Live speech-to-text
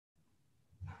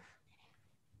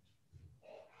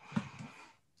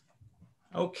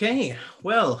Okay,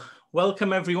 well,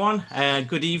 welcome everyone.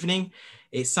 Good evening.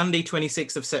 It's Sunday,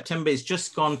 26th of September. It's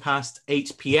just gone past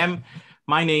 8 p.m.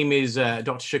 My name is Dr.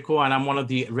 Shakur, and I'm one of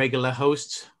the regular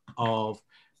hosts of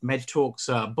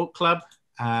Medtalkx book club,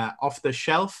 Off the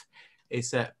Shelf.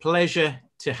 It's a pleasure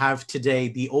to have today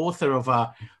the author of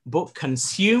our book,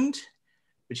 Consumed,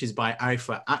 which is by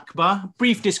Arifa Akbar.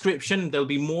 Brief description, there'll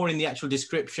be more in the actual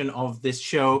description of this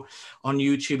show on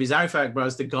YouTube. Is Arifa Akbar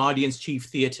is the Guardian's chief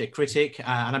theatre critic,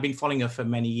 and I've been following her for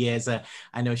many years.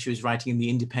 I know she was writing in The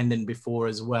Independent before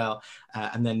as well,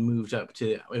 and then moved up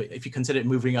to, if you consider it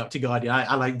moving up to Guardian,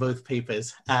 I like both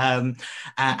papers. And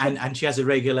she has a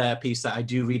regular piece that I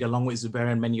do read along with Zuber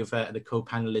and many of the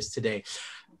co-panelists today.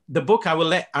 The book, I will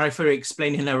let Arifa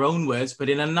explain in her own words, but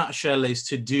in a nutshell is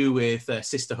to do with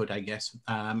sisterhood, I guess,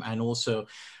 and also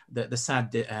the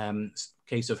sad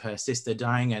case of her sister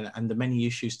dying and the many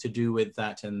issues to do with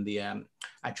that and the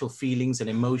actual feelings and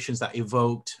emotions that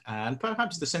evoked and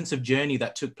perhaps the sense of journey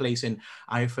that took place in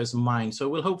Arifa's mind. So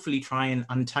we'll hopefully try and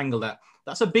untangle that.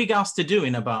 That's a big ask to do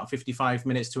in about 55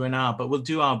 minutes to an hour, but we'll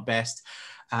do our best.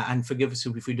 And forgive us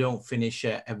if we don't finish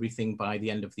everything by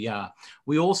the end of the hour.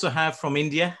 We also have from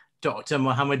India, Dr.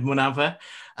 Munavvar,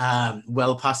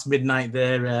 well past midnight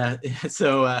there.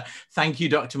 So thank you,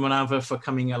 Dr. Munavvar, for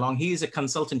coming along. He is a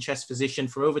consultant chest physician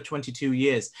for over 22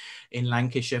 years in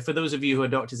Lancashire. For those of you who are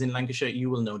doctors in Lancashire, you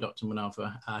will know Dr.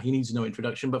 Munavvar. He needs no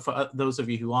introduction, but for those of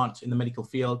you who aren't in the medical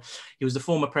field, he was the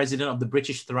former president of the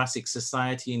British Thoracic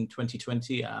Society in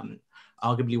 2020.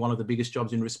 Arguably one of the biggest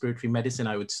jobs in respiratory medicine,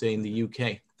 I would say, in the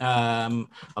UK,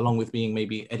 along with being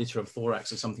maybe editor of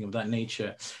Thorax or something of that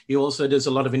nature. He also does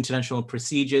a lot of international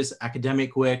procedures,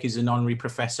 academic work. He's an honorary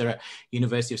professor at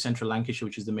University of Central Lancashire,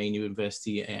 which is the main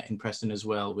university in Preston as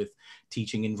well, with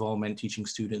teaching involvement, teaching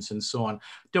students and so on.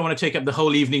 Don't want to take up the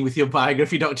whole evening with your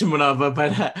biography, Dr. Munavvar,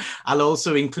 but I'll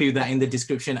also include that in the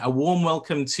description. A warm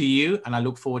welcome to you, and I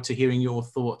look forward to hearing your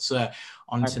thoughts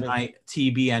on tonight,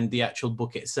 TB and the actual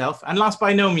book itself. And last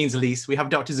by no means least, we have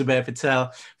Dr. Zuber Patel,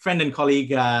 friend and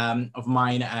colleague of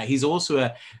mine. He's also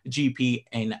a GP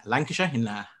in Lancashire, in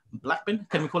Blackburn.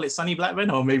 Can we call it sunny Blackburn,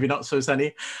 or maybe not so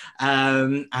sunny?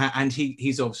 And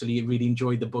he's obviously really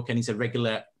enjoyed the book, and he's a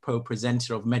regular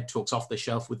co-presenter of Medtalkx Off the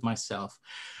Shelf with myself.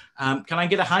 Can I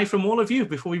get a hi from all of you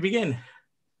before we begin?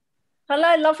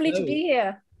 Hello, lovely to be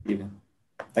here.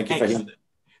 Thank you for having me.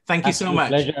 Thank you so much.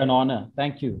 Pleasure and honor.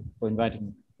 Thank you for inviting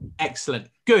me. Excellent.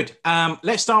 Good.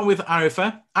 Let's start with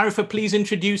Arifa. Arifa, please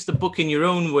introduce the book in your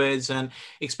own words and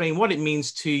explain what it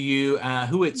means to you,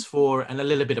 who it's for, and a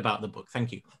little bit about the book.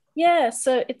 Thank you. Yeah,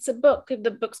 so it's a book.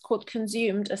 The book's called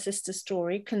Consumed, A Sister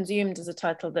Story. Consumed is a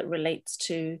title that relates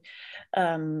to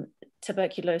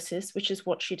tuberculosis, which is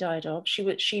what she died of.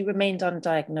 She remained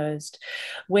undiagnosed.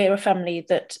 We're a family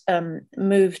that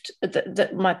moved.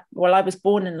 I was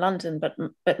born in London,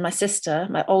 but my sister,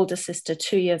 my older sister,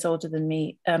 2 years older than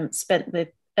me, spent the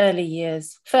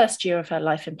first year of her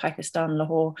life in Pakistan,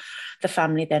 Lahore. The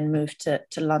family then moved to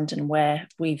London, where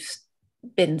we've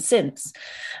been since.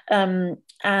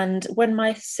 And when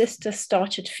my sister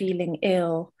started feeling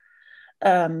ill,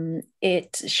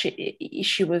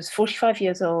 she was 45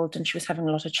 years old, and she was having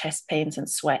a lot of chest pains and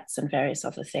sweats and various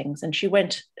other things. And she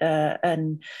went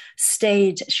and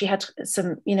stayed. She had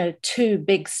some, 2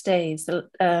 big stays at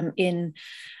the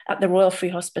Royal Free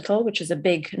Hospital, which is a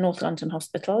big North London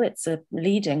hospital. It's a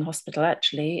leading hospital,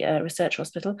 actually, a research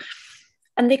hospital.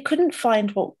 And they couldn't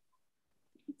find what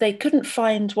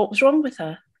was wrong with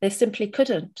her. They simply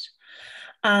couldn't.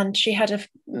 And she had a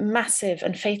massive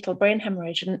and fatal brain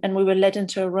hemorrhage, and we were led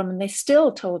into a room, and they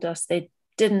still told us they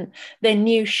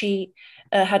knew she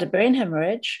had a brain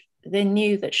hemorrhage. They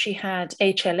knew that she had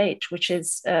HLH, which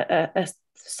is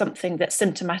something that's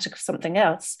symptomatic of something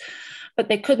else, but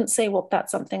they couldn't say what that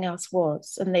something else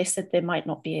was. And they said they might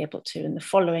not be able to. And the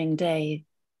following day,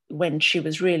 when she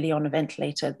was really on a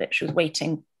ventilator, that she was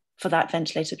waiting for that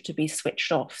ventilator to be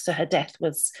switched off, so her death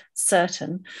was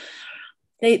certain,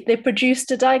 they produced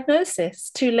a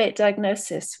diagnosis, too late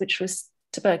diagnosis, which was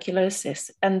tuberculosis.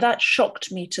 And that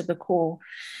shocked me to the core.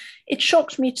 It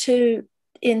shocked me too,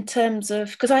 in terms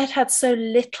of, because I had so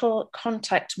little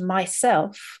contact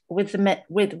myself with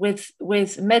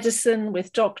with medicine,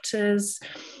 with doctors,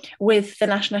 with the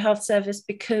National Health Service,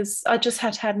 because I just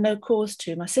had no cause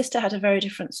to. My sister had a very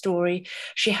different story.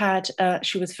 She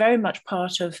was very much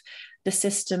part of the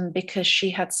system because she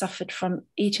had suffered from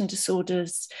eating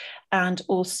disorders and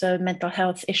also mental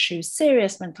health issues,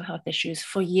 serious mental health issues,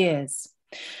 for years.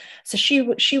 So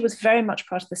she was very much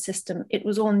part of the system. It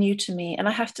was all new to me. And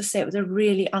I have to say, it was a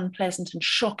really unpleasant and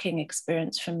shocking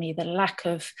experience for me, the lack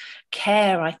of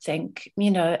care, I think,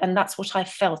 and that's what I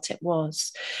felt it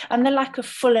was. And the lack of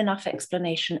full enough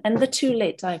explanation and the too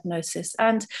late diagnosis.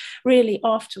 And really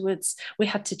afterwards, we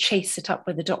had to chase it up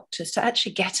with the doctors to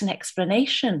actually get an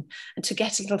explanation and to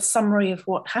get a little summary of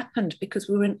what happened, because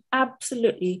we were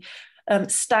absolutely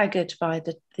staggered by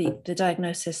the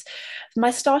diagnosis.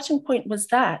 My starting point was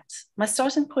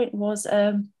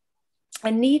a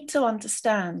need to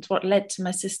understand what led to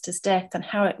my sister's death and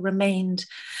how it remained.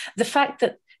 The fact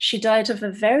that she died of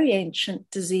a very ancient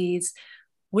disease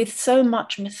with so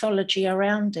much mythology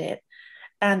around it,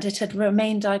 and it had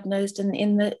remained diagnosed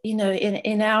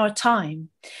in our time.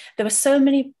 There were so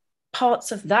many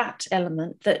parts of that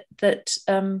element that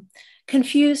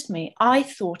confused me. I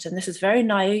thought, and this is very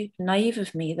naive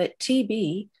of me, that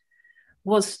TB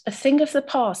was a thing of the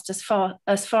past as far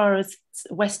as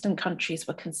Western countries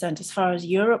were concerned, as far as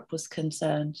Europe was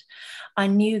concerned. I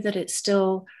knew that it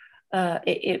still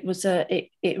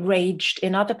it raged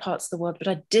in other parts of the world, but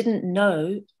I didn't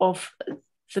know of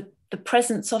the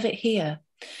presence of it here.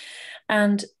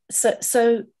 And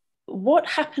so what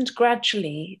happened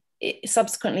gradually,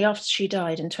 subsequently after she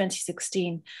died in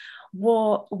 2016,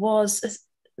 was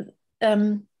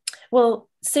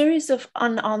series of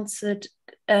unanswered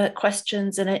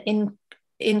questions and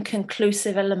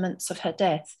inconclusive elements of her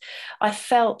death. I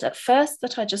felt at first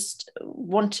that I just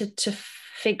wanted to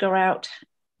figure out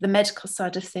the medical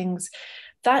side of things.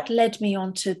 That led me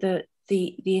on to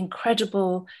the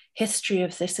incredible history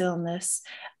of this illness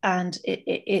and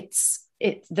it's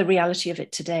the reality of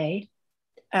it today.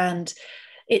 And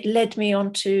it led me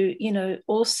on to,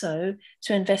 also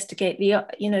to investigate the,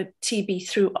 TB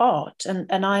through art.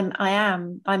 And I'm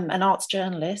an arts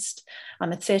journalist.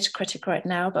 I'm a theatre critic right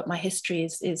now, but my history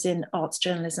is in arts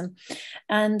journalism.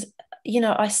 And,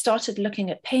 I started looking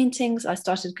at paintings. I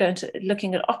started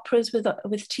looking at operas with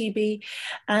TB.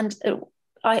 And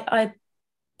I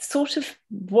sort of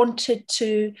wanted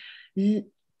to,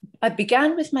 I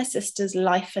began with my sister's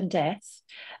life and death,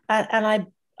 and I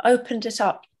opened it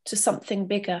up to something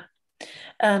bigger.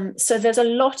 So there's a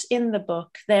lot in the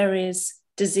book. There is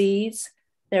disease,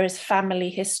 there is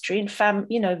family history, and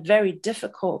very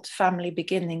difficult family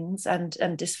beginnings and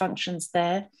dysfunctions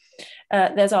there.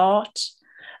 There's art,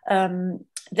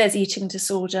 there's eating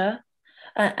disorder,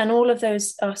 and all of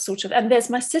those are sort of, and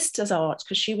there's my sister's art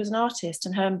because she was an artist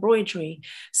and her embroidery.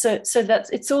 So that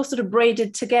it's all sort of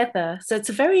braided together. So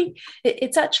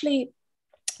it's actually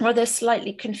rather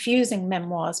slightly confusing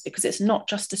memoirs, because it's not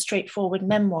just a straightforward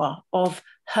memoir of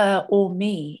her or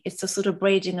me. It's a sort of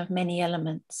braiding of many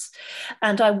elements.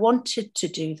 And I wanted to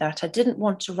do that. I didn't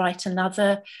want to write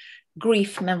another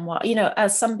grief memoir.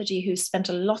 As somebody who spent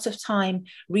a lot of time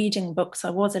reading books,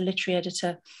 I was a literary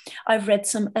editor, I've read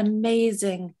some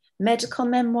amazing medical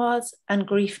memoirs and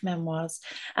grief memoirs.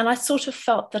 And I sort of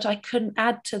felt that I couldn't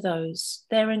add to those.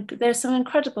 There's some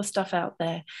incredible stuff out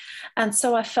there. And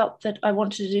so I felt that I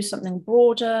wanted to do something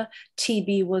broader.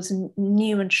 TB was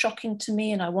new and shocking to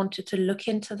me, and I wanted to look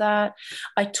into that.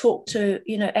 I talked to,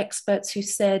 experts who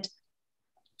said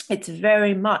it's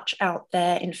very much out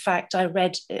there. In fact, I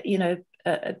read,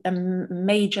 a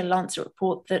major Lancet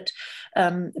report that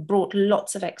brought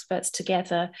lots of experts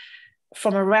together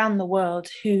from around the world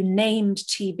who named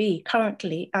TB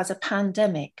currently as a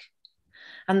pandemic.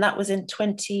 And that was in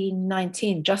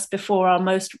 2019, just before our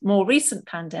more recent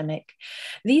pandemic.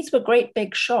 These were great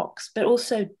big shocks, but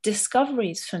also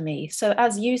discoveries for me. So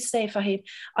as you say, Fahim,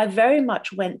 I very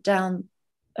much went down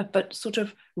but sort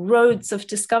of roads of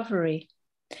discovery.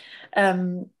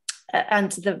 And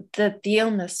the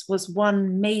illness was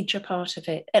one major part of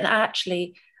it. And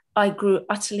actually, I grew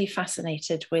utterly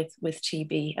fascinated with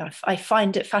TB. I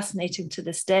find it fascinating to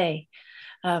this day.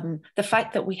 The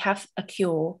fact that we have a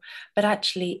cure, but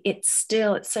actually it's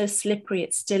so slippery,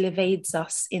 it still evades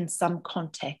us in some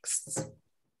contexts.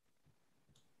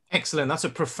 Excellent. That's a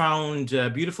profound,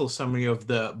 beautiful summary of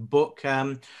the book.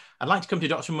 I'd like to come to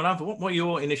Dr. Munavvar. What were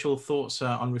your initial thoughts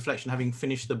on reflection, having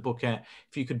finished the book?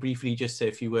 If you could briefly just say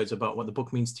a few words about what the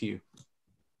book means to you.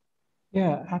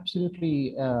 Yeah,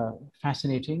 absolutely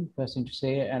fascinating, first thing to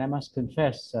say. And I must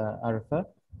confess, Arifa,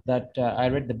 that I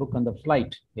read the book on the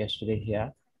flight yesterday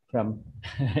here from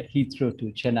Heathrow to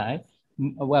Chennai.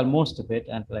 Well, most of it,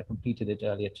 until I completed it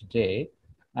earlier today.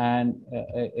 And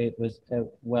it was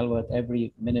well worth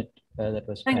every minute that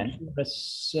was spent. But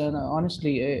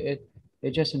honestly,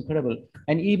 it's just incredible.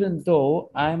 And even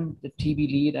though I'm the TB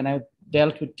lead and I've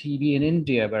dealt with TB in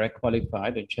India, where I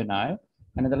qualified in Chennai,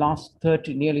 and in the last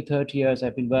nearly 30 years,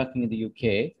 I've been working in the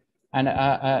UK. And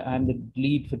I'm the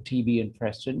lead for TB in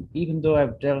Preston, even though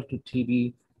I've dealt with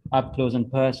TB up close and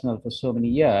personal for so many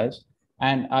years.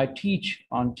 And I teach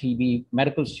on TB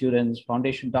medical students,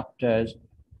 foundation doctors,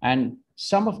 and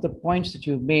some of the points that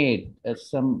you've made,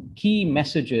 some key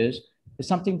messages, is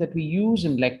something that we use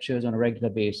in lectures on a regular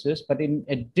basis. But in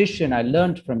addition, I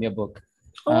learned from your book.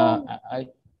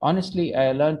 Honestly,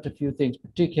 I learned a few things,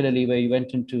 particularly where you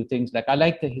went into things like, I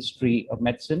like the history of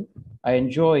medicine. I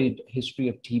enjoyed history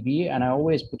of TB, and I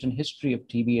always put in history of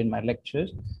TB in my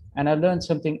lectures. And I learned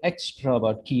something extra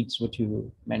about Keats, what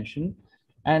you mentioned.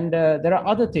 And there are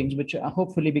other things which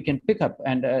hopefully we can pick up.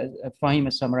 And Fahim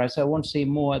has summarized. So I won't say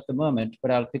more at the moment, but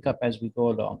I'll pick up as we go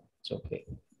along. It's okay.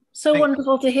 So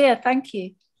wonderful to hear. Thank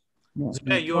you.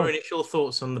 Zuber, your initial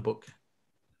thoughts on the book?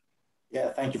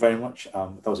 Yeah, thank you very much.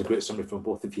 That was a great summary from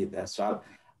both of you there.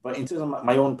 But in terms of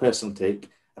my own personal take,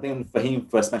 I think when Fahim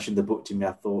first mentioned the book to me,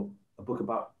 I thought a book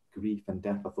about grief and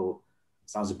death, I thought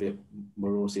sounds a bit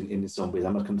morose in some ways, I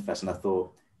must confess, and I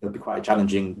thought it'll be quite a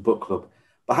challenging book club.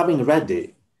 But having read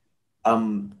it,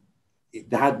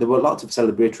 there were lots of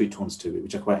celebratory tones to it,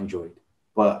 which I quite enjoyed.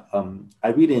 But I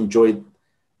really enjoyed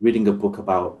reading a book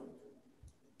about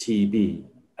TB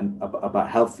and about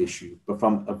health issue, but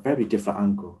from a very different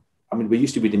angle. I mean, we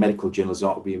used to read the medical journals,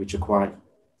 aren't we, which are quite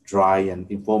dry and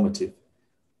informative.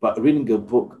 But reading a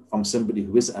book from somebody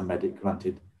who isn't a medic,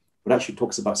 granted, but actually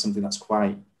talks about something that's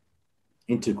quite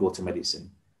integral to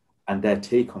medicine and their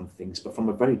take on things, but from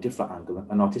a very different angle,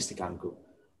 an artistic angle,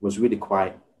 was really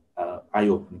quite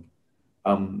eye-opening.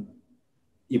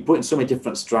 You put in so many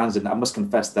different strands, and I must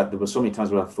confess that there were so many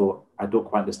times where I thought, I don't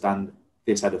quite understand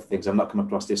this side of things. I've not come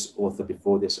across this author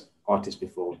before, this artist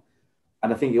before.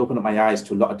 And I think it opened up my eyes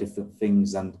to a lot of different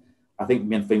things. And I think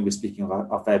me and Finn were speaking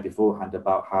off air beforehand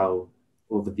about how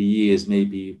over the years,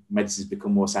 maybe medicine's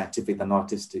become more scientific than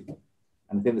artistic.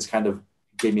 And I think this kind of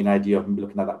gave me an idea of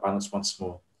looking at that balance once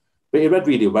more. But it read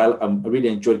really well. I really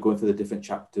enjoyed going through the different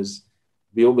chapters.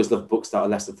 We always love books that are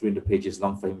less than 300 pages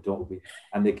long for him, don't we?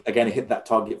 And again, it hit that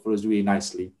target for us really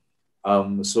nicely.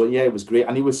 So yeah, it was great.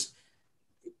 And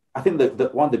I think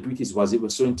that one of the beauties was it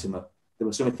was so intimate. There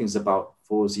were so many things about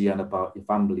Fawzi and about your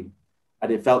family.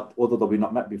 And it felt, although we've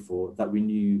not met before, that we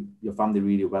knew your family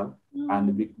really well.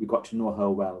 And we got to know her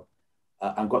well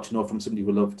and got to know from somebody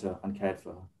who loved her and cared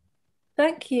for her.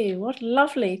 Thank you. What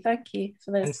lovely. Thank you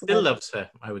for those. And still loves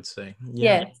her, I would say.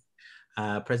 Yeah.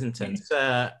 Present tense.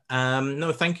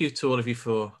 No, thank you to all of you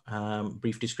for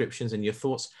brief descriptions and your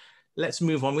thoughts. Let's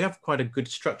move on. We have quite a good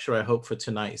structure, I hope, for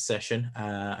tonight's session,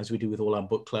 as we do with all our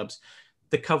book clubs.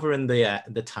 The cover and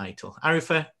the title.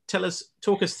 Arifa,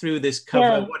 talk us through this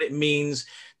cover, what it means,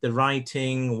 the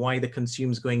writing, why the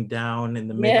consume's going down in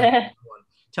the middle. Yeah.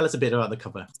 Tell us a bit about the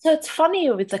cover. So it's funny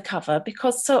with the cover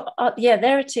because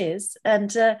there it is.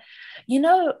 And,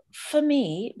 for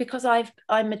me, because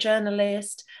I'm a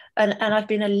journalist and I've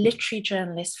been a literary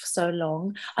journalist for so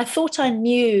long, I thought I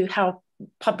knew how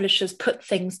publishers put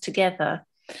things together.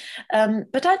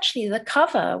 But actually the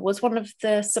cover was one of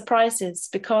the surprises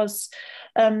because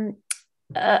they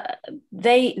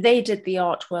did the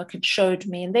artwork and showed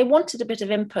me, and they wanted a bit of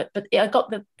input, but I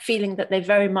got the feeling that they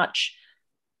very much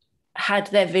had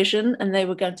their vision and they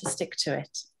were going to stick to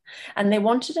it. And they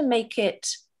wanted to make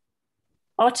it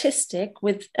artistic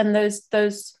and those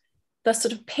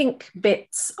sort of pink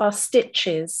bits are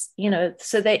stitches,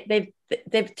 so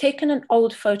they've taken an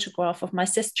old photograph of my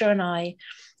sister and I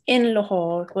in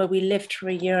Lahore, where we lived for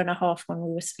 1.5 years when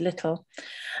we were little.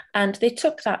 And they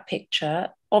took that picture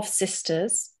of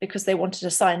sisters because they wanted to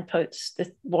signpost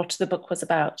what the book was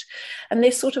about. And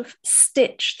they sort of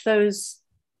stitched those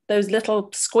little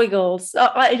squiggles.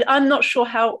 I'm not sure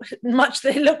how much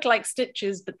they look like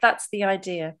stitches, but that's the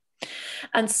idea.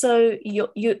 And so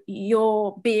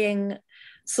you're being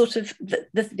sort of,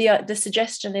 the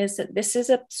suggestion is that this is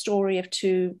a story of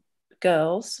two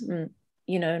girls,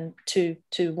 two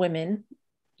women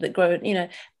that grow,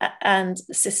 and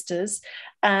sisters,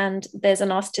 and there's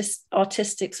an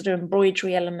artistic sort of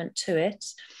embroidery element to it.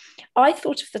 I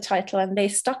thought of the title and they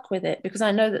stuck with it because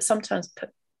I know that sometimes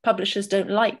publishers don't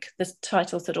like the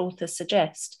titles that authors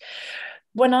suggest.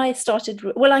 When I started,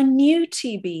 I knew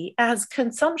TB as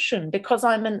consumption because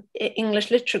I'm an English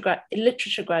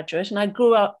literature graduate, and I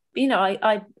grew up,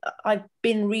 I've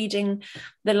been reading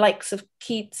the likes of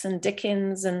Keats and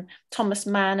Dickens and Thomas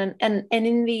Mann, and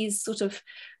in these sort of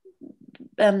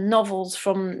novels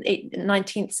from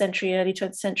 19th century, early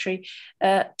 20th century,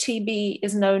 TB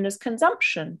is known as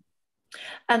consumption.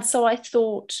 And so I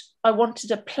thought I wanted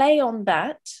to play on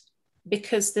that,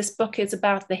 because this book is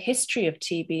about the history of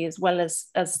TB as well as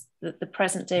the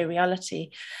present day reality.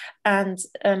 And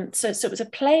so it was a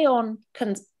play on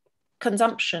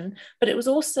consumption, but it was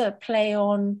also a play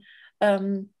on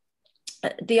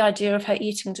the idea of her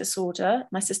eating disorder,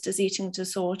 my sister's eating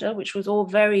disorder, which was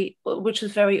very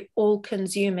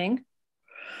all-consuming,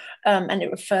 and it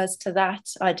refers to that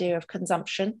idea of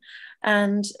consumption,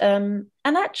 and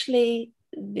actually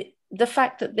the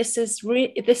fact that this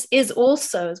is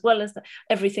also, as well as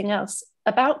everything else,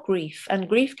 about grief, and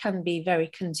grief can be very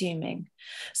consuming.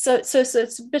 So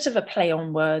it's a bit of a play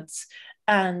on words,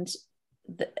 and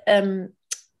I'm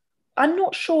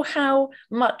not sure how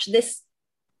much this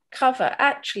cover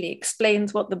actually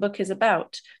explains what the book is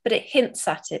about, but it hints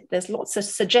at it. There's lots of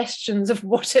suggestions of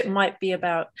what it might be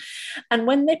about. And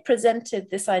when they presented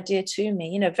this idea to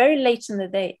me, very late in the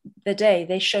day,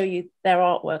 they show you their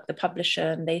artwork, the publisher,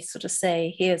 and they sort of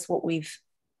say, here's what we've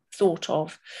thought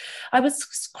of. I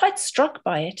was quite struck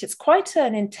by it. It's quite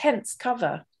an intense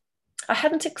cover. I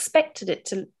hadn't expected it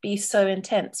to be so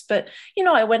intense, but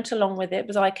I went along with it. It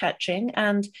was eye-catching,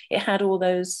 and it had all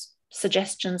those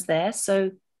suggestions there,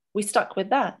 so we stuck with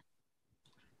that.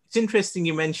 It's interesting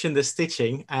you mentioned the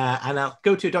stitching, and I'll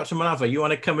go to Dr. Munavvar. You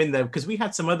want to come in there, because we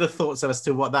had some other thoughts as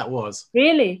to what that was.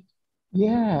 Really?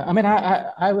 Yeah, I mean,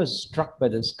 I was struck by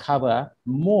this cover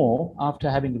more after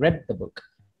having read the book,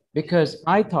 because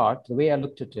I thought, the way I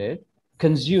looked at it,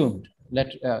 consumed,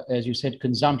 as you said,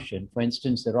 consumption. For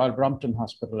instance, the Royal Brompton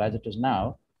Hospital, as it is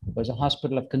now, was a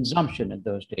hospital of consumption in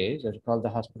those days. It was called the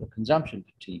Hospital of Consumption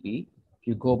for TB. If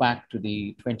you go back to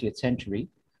the 20th century,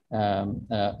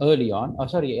 early on,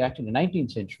 actually the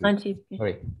 19th century.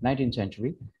 19th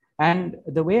century. And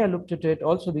the way I looked at it,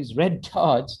 also these red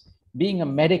dots, being a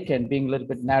medic and being a little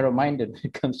bit narrow-minded when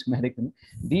it comes to medicine,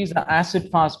 these are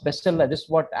acid-fast bacilli. This is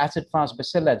what acid-fast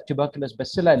bacilli, tuberculosis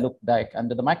bacilli looked like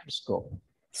under the microscope.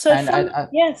 So,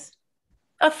 yes.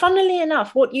 Funnily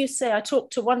enough, what you say, I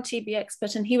talked to one TB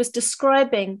expert, and he was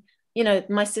describing,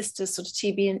 my sister's sort of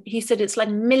TB, and he said it's like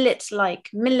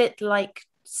millet-like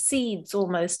seeds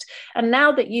almost. And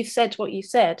now that you've said what you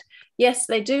said, yes,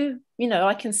 they do.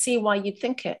 I can see why you'd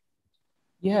think it.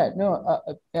 Yeah, no,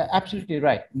 absolutely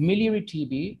right. Miliary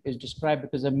TB is described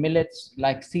because of millets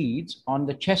like seeds on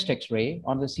the chest X-ray,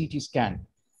 on the CT scan.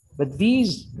 But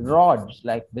these rods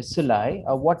like bacilli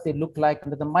are what they look like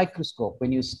under the microscope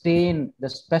when you stain the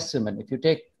specimen. If you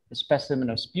take a specimen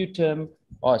of sputum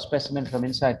or a specimen from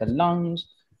inside the lungs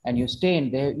and you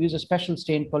stain, they use a special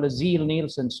stain called a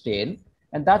Ziehl-Neelsen stain.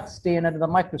 And that stain under the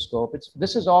microscope,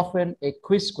 this is often a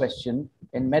quiz question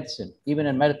in medicine, even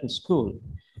in medical school.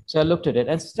 So I looked at it.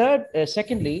 And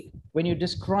secondly, when you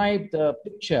describe the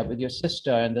picture with your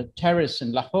sister and the terrace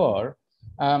in Lahore,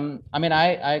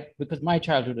 because my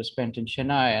childhood was spent in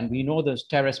Chennai, and we know those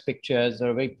terrace pictures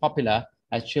are very popular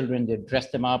as children. They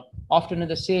dress them up, often in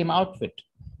the same outfit.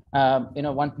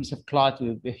 One piece of cloth,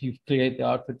 you create the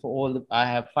outfit for all. I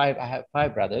have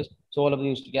five brothers, so all of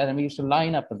these together, and we used to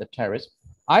line up on the terrace.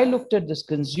 I looked at this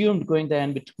consumed going there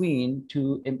in between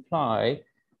to imply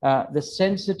the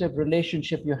sensitive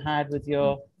relationship you had with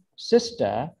your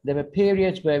sister. There were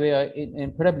periods where we were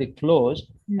incredibly close,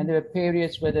 and there were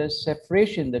periods where there's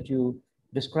separation that you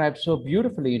described so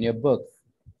beautifully in your book.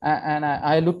 And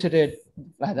I looked at it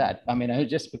like that. I mean,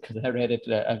 just because I read it,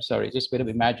 I'm sorry, just a bit of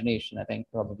imagination, I think,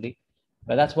 probably.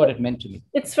 But that's what it meant to me.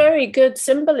 It's very good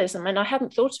symbolism, and I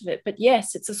hadn't thought of it. But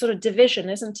yes, it's a sort of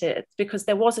division, isn't it? Because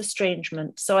there was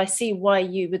estrangement. So I see why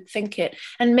you would think it.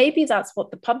 And maybe that's what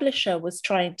the publisher was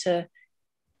trying to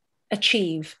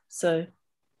achieve. So,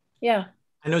 yeah.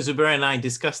 I know Zuber and I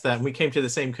discussed that, and we came to the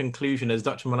same conclusion as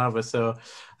Dr. Munavvar. So,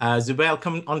 Zuber, I'll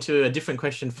come on to a different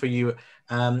question for you.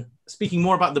 Speaking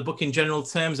more about the book in general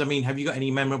terms, I mean, have you got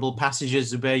any memorable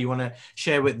passages, Zuber, you want to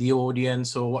share with the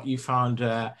audience, or what you found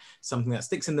something that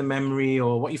sticks in the memory,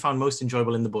 or what you found most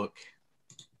enjoyable in the book?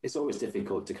 It's always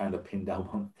difficult to kind of pin down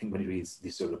one thing when you read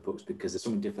these sort of books, because there's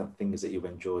so many different things that you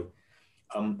enjoy.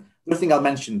 The thing I'll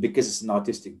mention, because it's an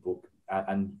artistic book,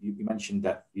 and you mentioned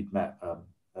that you'd met a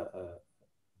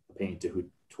painter who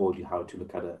told you how to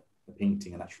look at a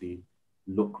painting and actually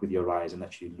look with your eyes and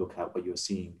actually look at what you're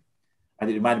seeing. And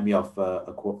it reminded me of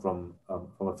a quote from a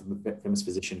famous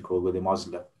physician called William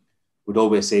Osler, who'd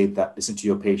always say that listen to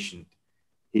your patient,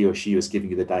 he or she was giving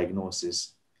you the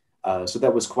diagnosis. So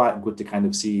that was quite good to kind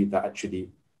of see that actually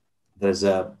there's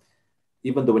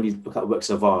even though when you look at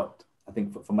works of art, I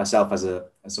think for myself as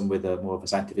someone with more of a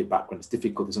scientific background, it's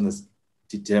difficult to sometimes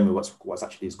determine what's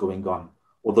actually is going on.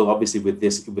 Although obviously with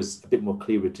this, it was a bit more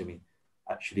clearer to me,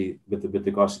 actually, with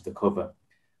regards to the cover.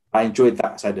 I enjoyed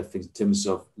that side of things in terms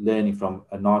of learning from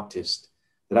an artist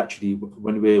that actually,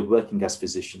 when we're working as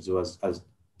physicians or as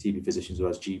TB physicians or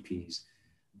as GPs,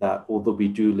 that although we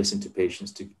do listen to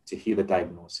patients to hear the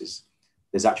diagnosis,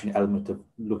 there's actually an element of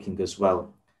looking as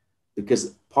well.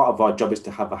 because part of our job is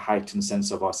to have a heightened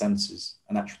sense of our senses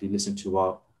and actually listen to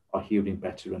our hearing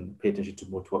better and pay attention to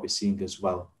more to what we're seeing as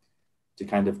well, to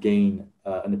kind of gain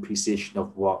an appreciation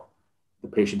of what the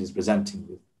patient is presenting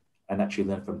with and actually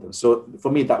learn from them. So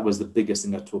for me, that was the biggest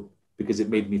thing I took, because it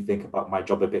made me think about my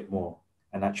job a bit more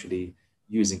and actually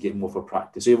using it more for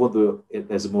practice. So even though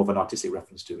there's more of an artistic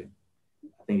reference to it,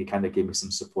 I think it kind of gave me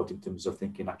some support in terms of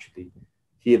thinking, actually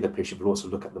hear the patient, but also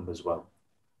look at them as well.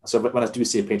 So when I do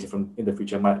see a painting from in the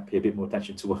future, I might pay a bit more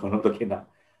attention to what I'm looking at,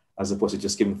 as opposed to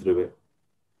just skimming through it.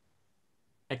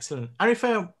 Excellent.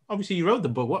 Arifa, obviously you wrote the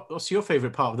book. What's your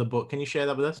favorite part of the book? Can you share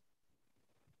that with us?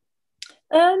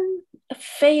 A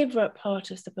favorite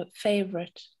part of the book,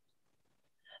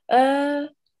 there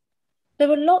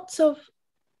were lots of,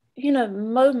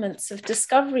 moments of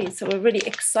discoveries that were really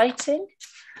exciting.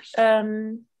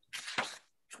 That's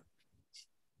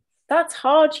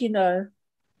hard,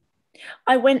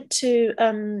 I went to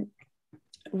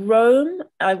Rome.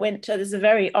 This is a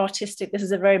very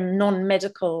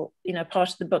non-medical, part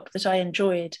of the book that I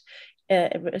enjoyed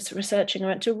researching. I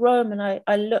went to Rome, and I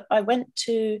went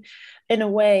to, in a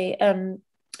way,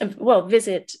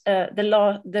 visit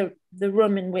the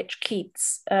room in which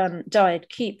Keats died.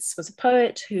 Keats was a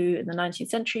poet who, in the 19th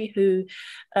century, who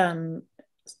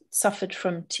suffered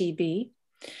from TB.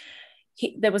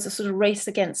 There was a sort of race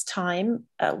against time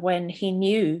when he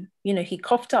knew, he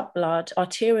coughed up blood,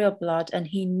 arterial blood, and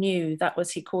he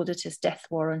called it his death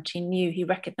warrant. He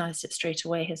recognized it straight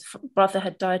away. His brother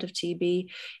had died of TB.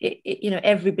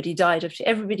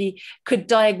 Everybody could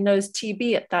diagnose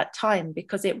TB at that time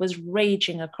because it was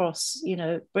raging across,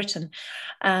 Britain.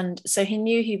 And so he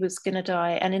knew he was going to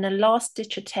die. And in a last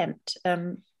ditch attempt,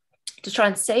 to try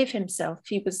and save himself,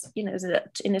 he was, in his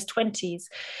 20s.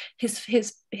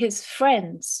 His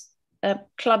friends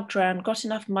clubbed round, got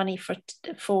enough money to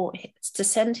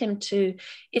send him to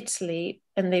Italy,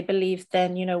 and they believed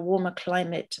then, warmer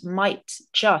climate might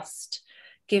just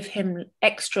give him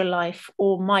extra life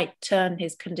or might turn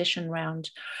his condition round.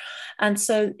 And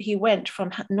so he went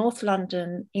from North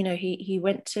London. He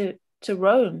went to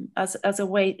Rome as a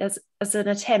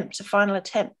final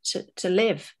attempt to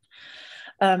live.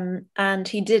 And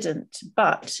he didn't,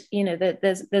 but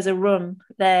there's a room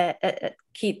there at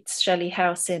Keats Shelley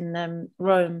House in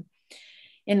Rome,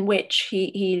 in which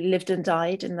he lived and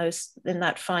died in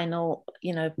that final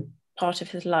part of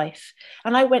his life.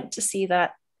 And I went to see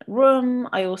that room.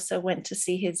 I also went to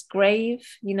see his grave,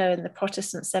 in the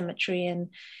Protestant cemetery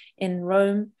in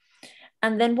Rome.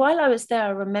 And then while I was there, I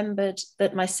remembered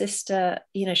that my sister,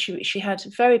 she had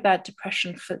very bad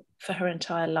depression for her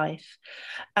entire life.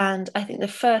 And I think the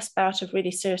first bout of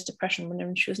really serious depression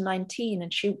when she was 19.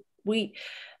 And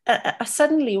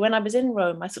suddenly, when I was in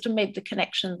Rome, I sort of made the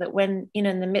connection that when,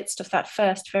 in the midst of that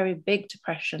first very big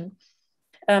depression,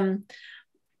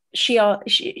 she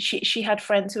had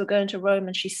friends who were going to Rome,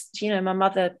 and my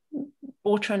mother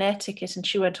bought her an air ticket, and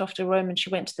she went off to Rome, and she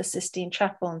went to the Sistine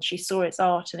Chapel, and she saw its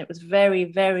art, and it was very,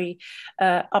 very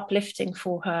uplifting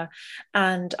for her.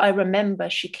 And I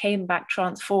remember she came back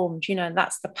transformed, and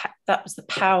that was the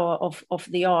power of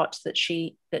the art that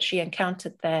she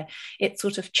encountered there. It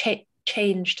sort of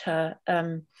changed her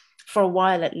for a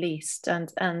while at least,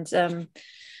 and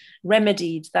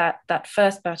remedied that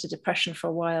first bout of depression for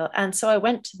a while. And so I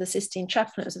went to the Sistine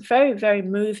Chapel. It was very, very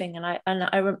moving, and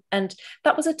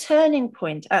that was a turning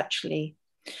point, actually,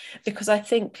 because I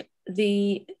think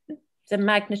the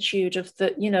magnitude of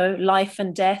the life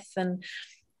and death and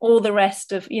all the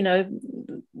rest of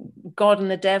God and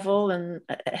the devil and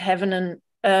heaven and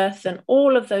earth and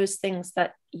all of those things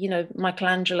that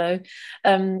Michelangelo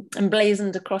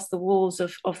emblazoned across the walls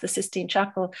of the Sistine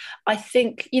Chapel. I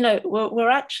think we're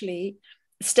actually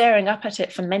staring up at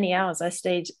it for many hours. I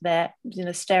stayed there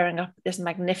staring up at this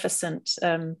magnificent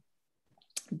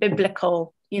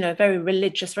biblical, very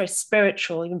religious, very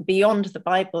spiritual, even beyond the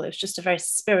Bible. It was just a very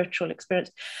spiritual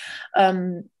experience,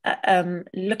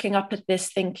 looking up at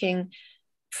this, thinking,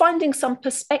 finding some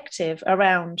perspective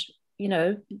around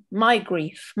my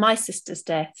grief, my sister's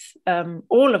death,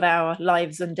 all of our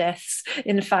lives and deaths,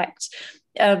 in fact.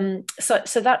 So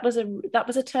that was a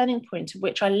turning point at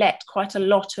which I let quite a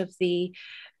lot of the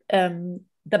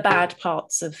bad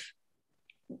parts of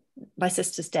my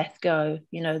sister's death go,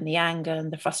 and the anger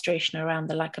and the frustration around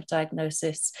the lack of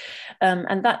diagnosis.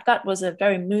 And that was a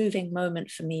very moving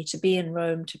moment for me, to be in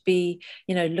Rome, to be,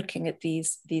 looking at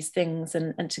these things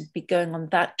and to be going on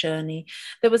that journey.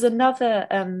 There was another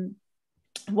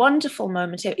wonderful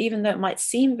moment, even though it might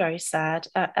seem very sad,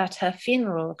 at her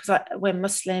funeral, because we're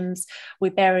Muslims, we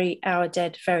bury our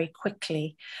dead very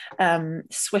quickly,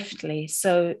 swiftly.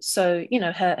 So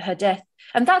her death,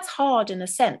 and that's hard in a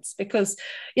sense, because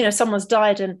someone's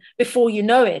died and before you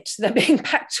know it, they're being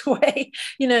packed away,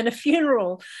 in a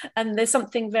funeral, and there's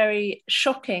something very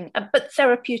shocking, but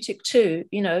therapeutic too,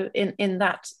 in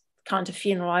that kind of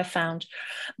funeral I found.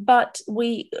 But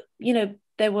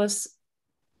there was.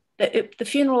 The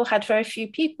funeral had very few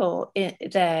people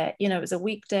there. It was a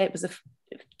weekday. It was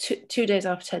 2 days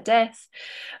after her death,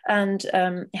 and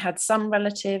it had some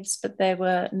relatives, but they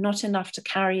were not enough to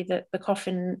carry the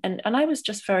coffin. And I was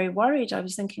just very worried. I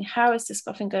was thinking, how is this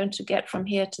coffin going to get from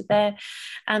here to there?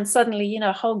 And suddenly,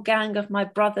 a whole gang of my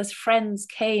brother's friends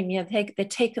came. They'd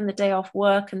taken the day off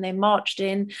work and they marched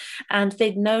in, and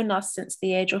they'd known us since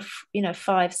the age of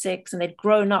 5, 6, and they'd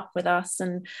grown up with us,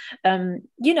 and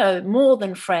more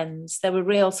than friends. They were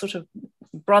real sort of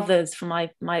brothers for my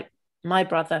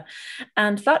brother.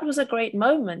 And that was a great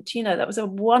moment. That was a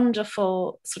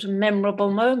wonderful sort of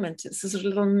memorable moment. It's a sort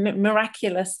of little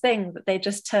miraculous thing that they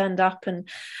just turned up, and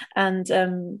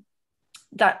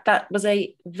that was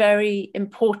a very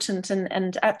important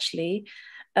and actually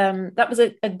that was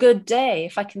a good day,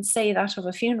 if I can say that, of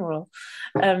a funeral.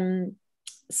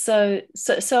 So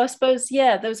I suppose,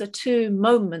 those are 2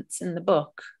 moments in the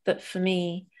book that for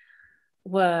me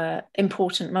were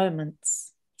important moments.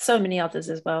 So many others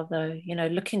as well, though,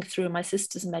 looking through my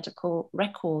sister's medical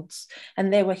records,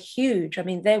 and they were huge. I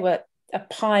mean, they were a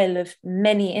pile of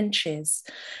many inches.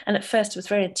 And at first I was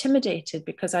very intimidated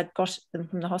because I'd got them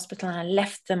from the hospital and I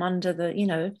left them under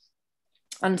the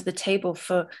table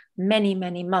for many,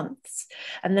 many months.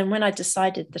 And then when I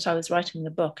decided that I was writing the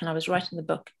book, and I was writing the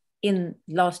book in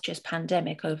last year's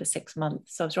pandemic over 6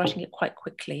 months, so I was writing it quite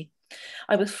quickly,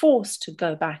 I was forced to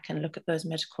go back and look at those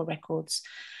medical records.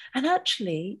 And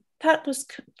actually, that was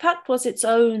its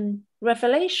own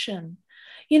revelation.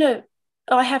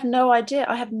 I have no idea.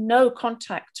 I have no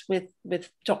contact with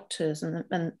doctors and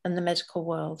the medical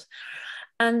world.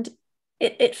 And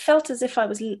it felt as if I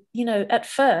was, at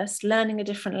first learning a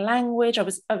different language. I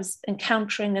was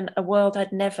encountering a world I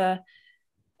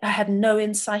had no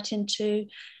insight into.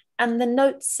 And the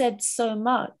notes said so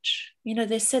much.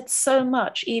 They said so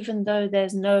much, even though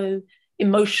there's no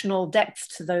emotional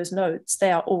depth to those notes.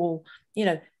 They are all,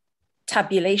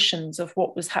 tabulations of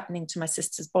what was happening to my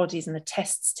sister's bodies, and the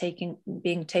tests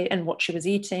being taken, and what she was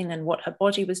eating and what her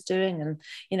body was doing, and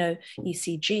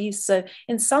ECGs. So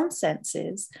in some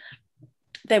senses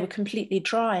they were completely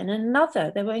dry, and in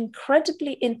another they were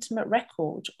incredibly intimate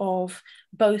record of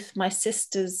both my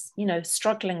sister's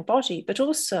struggling body, but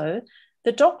also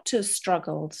the doctor's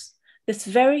struggles, this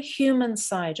very human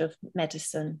side of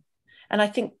medicine. And I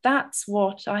think that's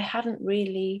what I hadn't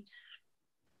really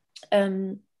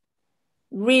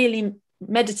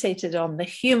meditated on, the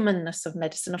humanness of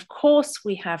medicine. Of course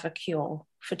we have a cure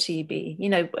for TB,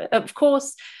 of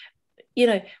course,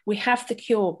 we have the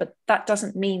cure, but that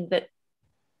doesn't mean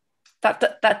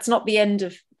that's not the end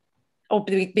of, or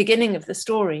the beginning of the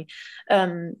story.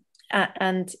 It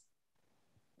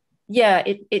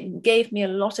gave me a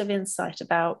lot of insight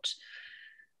about,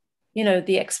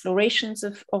 the explorations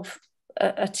of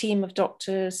a team of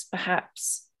doctors,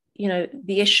 perhaps,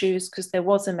 the issues, because there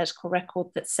was a medical record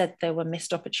that said there were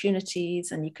missed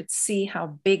opportunities, and you could see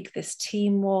how big this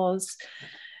team was.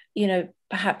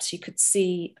 Perhaps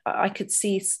I could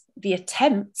see the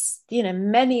attempts,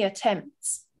 many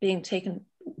attempts being taken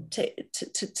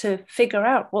to figure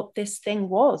out what this thing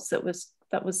was that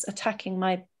was attacking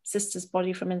my sister's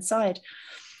body from inside.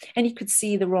 And you could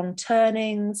see the wrong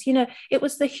turnings. It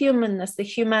was the humanness, the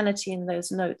humanity in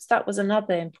those notes. That was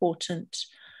another important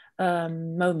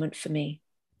moment for me.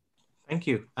 Thank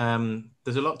you.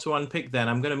 There's a lot to unpick there. And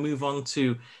I'm going to move on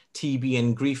to TB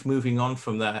and grief, moving on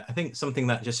from that. I think something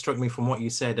that just struck me from what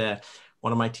you said,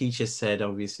 one of my teachers said,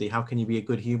 obviously, how can you be a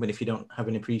good human if you don't have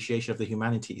an appreciation of the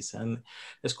humanities? And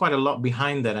there's quite a lot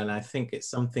behind that. And I think it's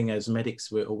something as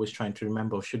medics we're always trying to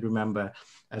remember, or should remember,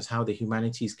 as how the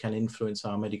humanities can influence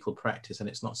our medical practice. And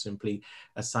it's not simply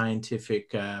a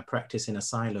scientific practice in a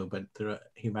silo, but there are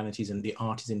humanities and the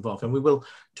art is involved. And we will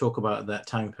talk about that,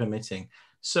 time permitting.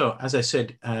 So, as I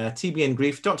said, TB and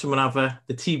grief, Dr. Munavvar,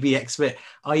 the TB expert,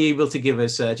 are you able to give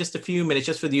us just a few minutes,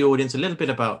 just for the audience, a little bit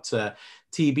about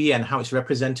TB and how it's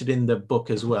represented in the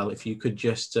book as well, if you could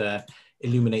just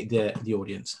illuminate the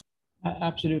audience.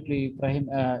 Absolutely, Fahim.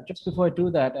 Just before I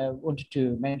do that, I wanted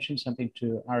to mention something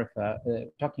to Arifa,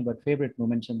 talking about favorite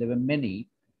moments, and there were many,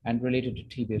 and related to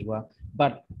TB as well.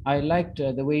 But I liked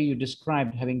the way you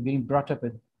described having been brought up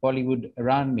with Bollywood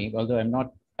around me, although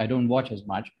I don't watch as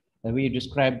much. We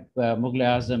describe Mughal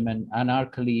Azam and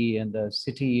Anarkali and the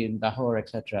city in Lahore,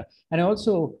 etc. And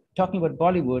also talking about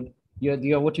Bollywood,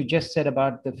 what you just said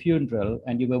about the funeral,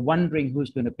 and you were wondering who's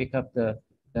going to pick up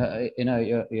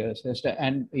your sister,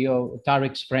 and your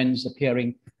Tariq's friends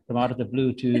appearing from out of the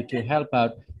blue to help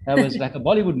out. That was like a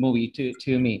Bollywood movie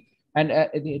to me. And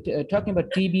talking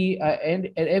about TB, and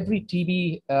every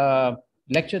TB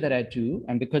lecture that I do,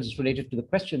 and because it's related to the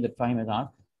question that Fahim has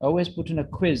asked, I always put in a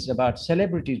quiz about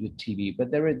celebrities with TB.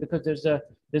 But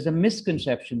there's a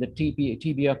misconception that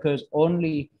TB occurs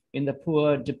only in the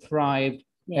poor, deprived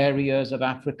areas of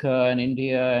Africa and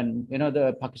India and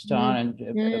the Pakistan and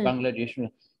Bangladesh.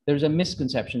 There's a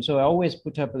misconception. So I always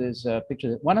put up this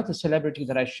picture. One of the celebrities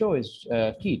that I show is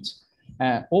Keats,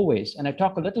 always, and I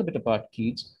talk a little bit about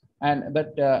Keats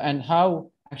and how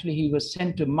actually he was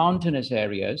sent to mountainous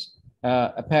areas,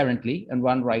 apparently, in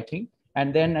one writing,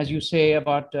 and then, as you say,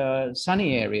 about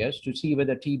sunny areas to see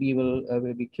whether TB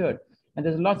will be cured. And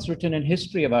there's lots written in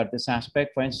history about this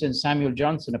aspect. For instance, Samuel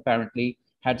Johnson apparently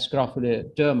had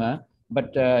scrophulodema,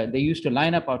 but they used to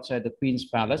line up outside the Queen's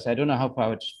Palace. I don't know how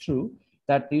far it's true,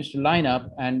 that they used to line up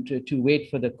and to wait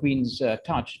for the Queen's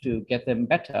touch to get them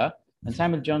better. And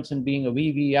Samuel Johnson, being a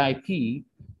VVIP,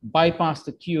 bypassed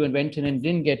the queue and went in and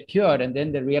didn't get cured. And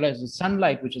then they realized the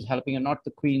sunlight, which is helping, and not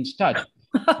the Queen's touch.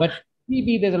 But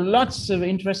TB, there's lots of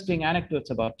interesting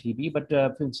anecdotes about TB, but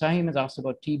Sahim has asked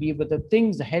about TB, but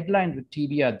the headlines with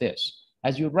TB are this.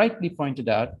 As you rightly pointed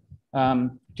out,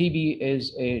 TB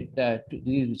is a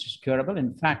disease which is curable.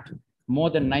 In fact, more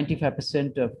than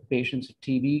 95% of patients with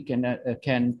TB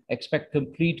can expect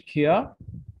complete cure.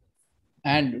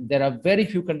 And there are very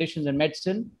few conditions in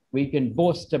medicine where you can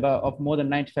boast of more than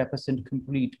 95%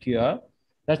 complete cure.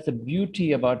 That's the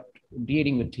beauty about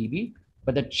dealing with TB.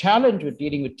 But the challenge with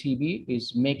dealing with TB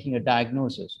is making a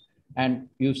diagnosis. And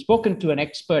you've spoken to an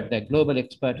expert, the global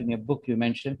expert in your book you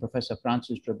mentioned, Professor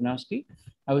Francis Drobnowski.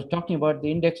 I was talking about the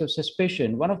index of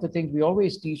suspicion. One of the things we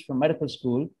always teach from medical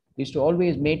school is to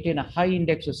always maintain a high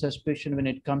index of suspicion when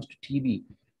it comes to TB.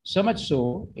 So much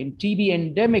so, in TB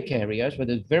endemic areas where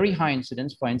there's very high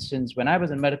incidence, for instance, when I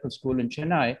was in medical school in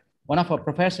Chennai, one of our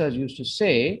professors used to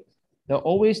say, they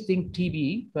always think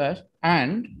TB first,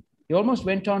 and he almost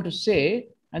went on to say,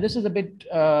 and this is a bit,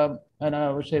 I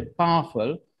would say,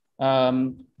 powerful,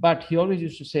 but he always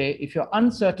used to say, if you're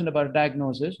uncertain about a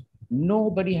diagnosis,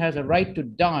 nobody has a right to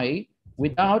die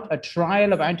without a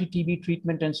trial of anti-TB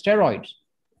treatment and steroids,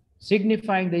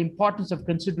 signifying the importance of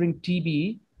considering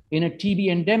TB in a TB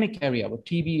endemic area where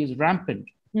TB is rampant,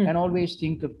 and always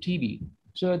think of TB.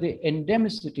 So the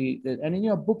endemicity, and in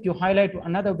your book, you highlight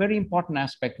another very important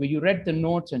aspect where you read the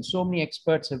notes and so many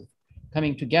experts have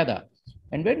coming together.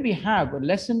 And when we have a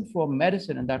lesson for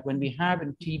medicine, and that when we have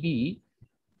in TB,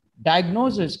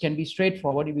 diagnosis can be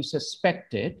straightforward if you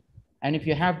suspect it, and if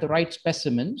you have the right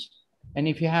specimens, and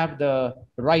if you have the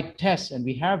right tests, and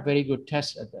we have very good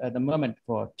tests at the moment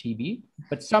for TB,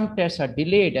 but some tests are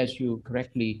delayed, as you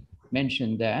correctly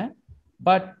mentioned there.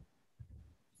 But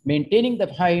maintaining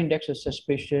the high index of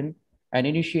suspicion and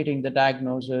initiating the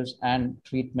diagnosis and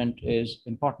treatment is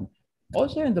important.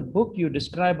 Also in the book, you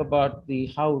describe about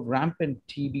how rampant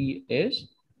TB is.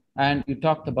 And you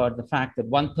talked about the fact that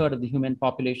 1/3 of the human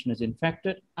population is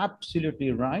infected.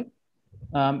 Absolutely right.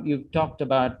 You've talked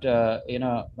about,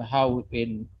 how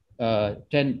in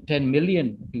 10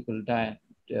 million people die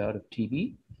out of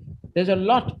TB. There's a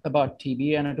lot about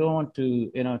TB, and I don't want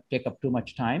to, take up too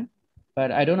much time,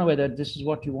 but I don't know whether this is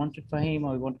what you wanted, Fahim,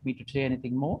 or you want me to say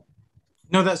anything more?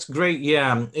 No, that's great.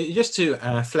 Yeah, just to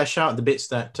flesh out the bits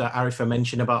that Arifa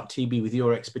mentioned about TB with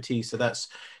your expertise. So that's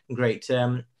great.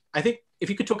 I think if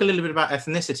you could talk a little bit about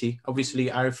ethnicity, obviously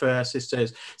Arifa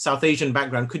sister's South Asian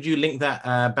background, could you link that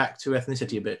back to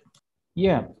ethnicity a bit?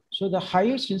 Yeah, so the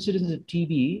highest incidence of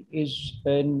TB is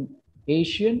in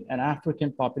Asian and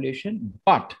African population,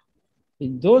 but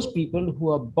in those people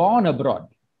who are born abroad,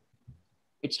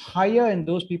 it's higher in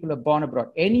those people who are born abroad.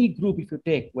 Any group, if you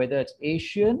take, whether it's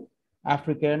Asian,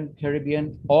 African,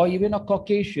 Caribbean, or even a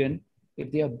Caucasian,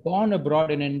 if they are born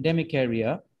abroad in an endemic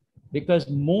area, because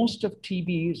most of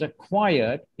TB is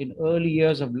acquired in early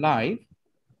years of life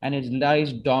and it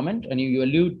lies dormant, and you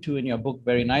allude to in your book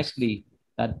very nicely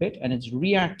that bit, and it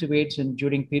reactivates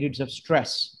during periods of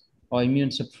stress or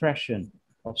immune suppression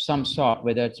of some sort,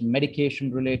 whether it's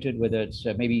medication related, whether it's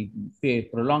maybe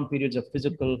prolonged periods of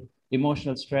physical,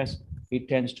 emotional stress, it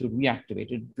tends to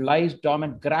reactivate. It lies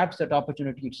dormant, grabs that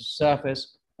opportunity to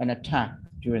surface and attack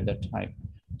during that time.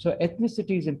 So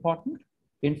ethnicity is important.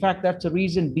 In fact, that's the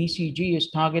reason BCG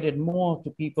is targeted more to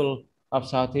people of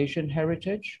South Asian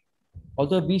heritage,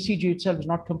 although BCG itself is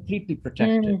not completely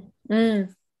protected.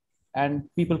 And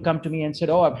people come to me and said,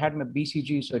 oh, I've had my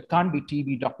BCG, so it can't be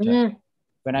TB, doctor.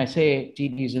 When I say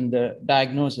TB is in the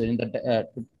diagnosis, in the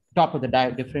top of the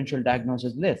differential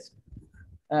diagnosis list.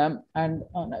 And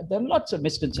there are lots of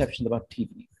misconceptions about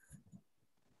TB.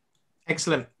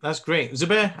 Excellent. That's great.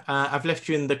 Zuber, I've left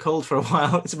you in the cold for a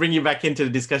while to bring you back into the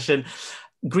discussion.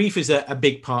 Grief is a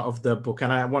big part of the book,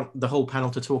 and I want the whole panel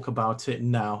to talk about it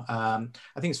now.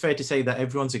 I think it's fair to say that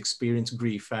everyone's experienced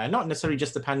grief, not necessarily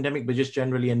just the pandemic, but just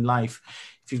generally in life.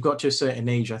 If you've got to a certain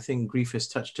age, I think grief has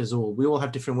touched us all. We all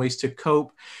have different ways to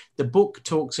cope. The book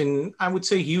talks in, I would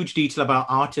say, huge detail about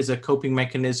art as a coping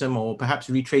mechanism, or perhaps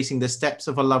retracing the steps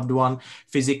of a loved one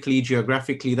physically,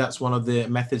 geographically. That's one of the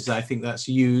methods that I think that's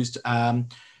used. But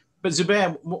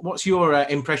Zuber, what's your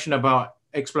impression about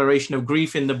exploration of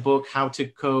grief in the book, how to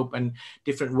cope, and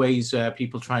different ways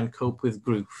people try and cope with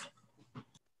grief?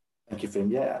 Thank you, Finn.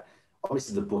 Yeah,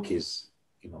 obviously the book is,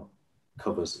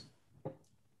 covers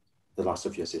the loss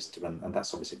of your sister, and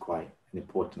that's obviously quite an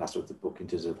important aspect of the book in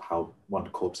terms of how one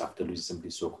copes after losing somebody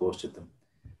so close to them.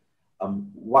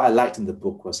 What I liked in the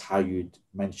book was how you'd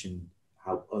mentioned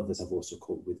how others have also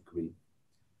coped with grief,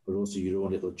 but also your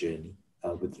own little journey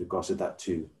with regards to that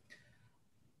too.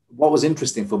 What was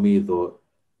interesting for me, though,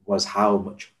 was how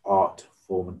much art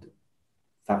formed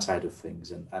that side of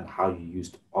things, and how you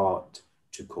used art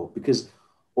to cope. Because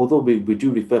although we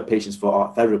do refer patients for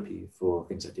art therapy for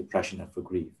things like depression and for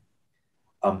grief,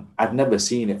 I've never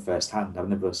seen it firsthand. I've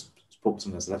never spoken to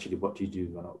someone and said, actually, what do you do?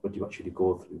 What do you actually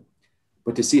go through?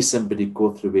 But to see somebody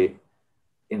go through it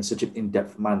in such an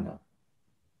in-depth manner,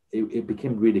 it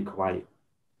became really quite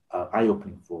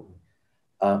eye-opening for me.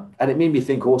 And it made me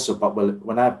think also about, well,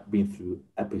 when I've been through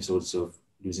episodes of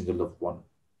losing a loved one,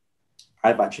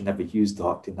 I've actually never used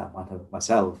art in that manner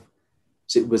myself.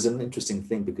 So it was an interesting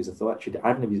thing, because I thought, actually,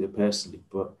 I've never used it personally,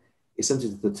 but it's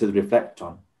something to reflect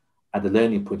on, and the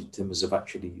learning point in terms of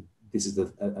actually, this is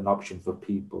an option for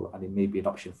people, and it may be an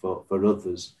option for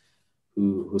others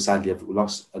who sadly have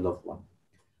lost a loved one.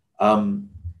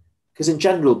 Because in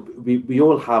general, we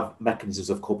all have mechanisms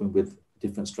of coping with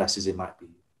different stresses. It might be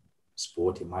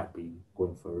sport, it might be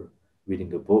going for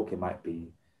reading a book, it might be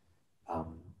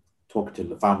talking to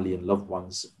the family and loved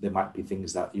ones. There might be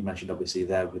things that you mentioned obviously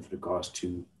there with regards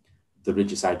to the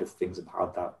religious side of things and how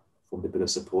that formed a bit of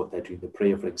support there during the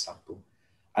prayer, for example.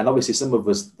 And obviously some of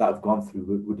us that have gone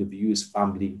through would have used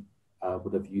family,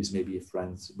 would have used maybe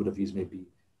friends, would have used maybe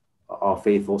our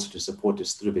faith also to support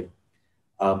us through it.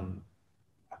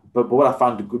 But what I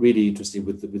found really interesting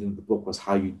within the book was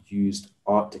how you used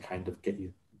art to kind of get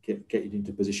you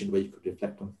into a position where you could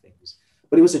reflect on things.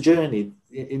 But it was a journey.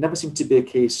 It never seemed to be a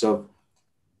case of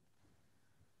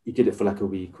you did it for like a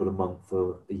week or a month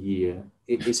or a year.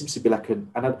 It seems to be like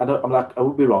I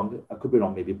would be wrong, I could be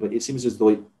wrong maybe, but it seems as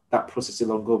though that process is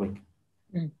still ongoing.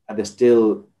 And there's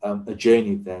still a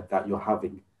journey there that you're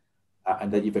having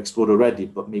and that you've explored already,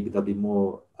 but maybe there'll be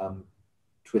more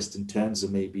twists and turns,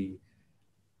 and maybe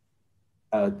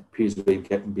periods where you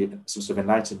get some sort of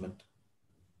enlightenment.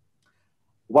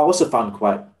 What I also found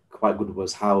quite good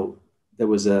was how there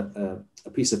was a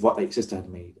piece of what my sister had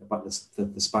made about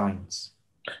the spines.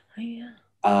 Oh, yeah.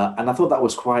 And I thought that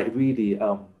was quite really,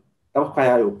 that was quite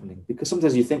eye-opening, because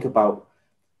sometimes you think about,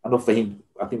 I know for him,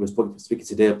 I think we were speaking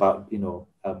today about,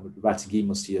 writing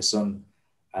emails to your son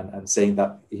and saying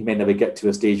that he may never get to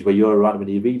a stage where you're around when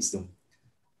he reads them.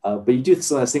 But you do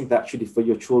sometimes think that actually for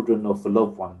your children or for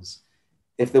loved ones,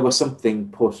 if there was something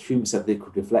posthumous that they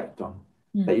could reflect on,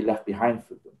 that you left behind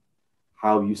for them,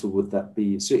 how useful would that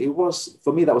be? So it was,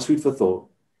 for me, that was food for thought.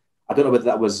 I don't know whether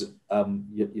that was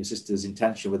your sister's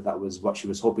intention, whether that was what she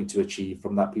was hoping to achieve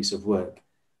from that piece of work.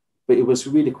 But it was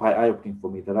really quite eye-opening for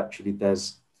me that actually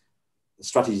there's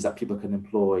strategies that people can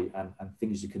employ and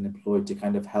things you can employ to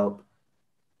kind of help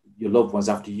your loved ones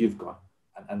after you've gone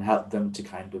and help them to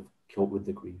kind of cope with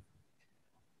the grief.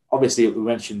 Obviously, we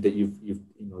mentioned that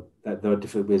that there are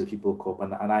different ways that people cope,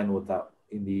 and I know that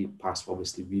in the past,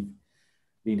 obviously, we've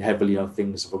been heavily on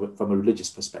things from a religious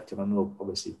perspective. I know,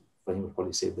 obviously, for him, would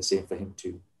probably say the same for him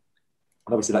too.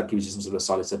 And obviously, that gives you some sort of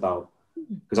solace about,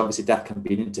 because obviously death can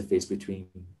be an interface between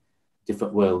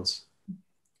different worlds,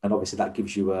 and obviously that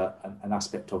gives you an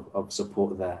aspect of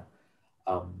support there.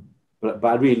 But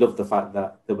I really love the fact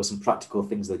that there were some practical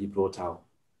things that you brought out,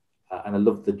 and I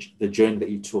love the journey that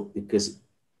you took, because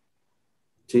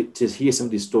to hear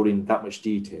somebody's story in that much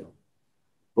detail,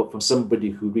 but from somebody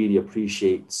who really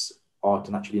appreciates art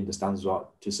and actually understands art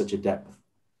to such a depth,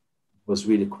 was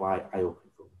really quite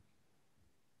eye-opening for me.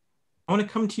 I want to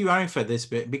come to you, Arifa, this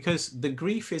bit, because the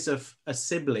grief is of a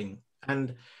sibling.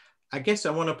 And I guess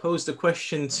I want to pose the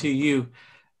question to you.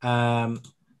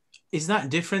 is that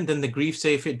different than the grief,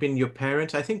 say, if it'd been your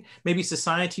parent? I think maybe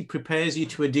society prepares you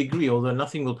to a degree, although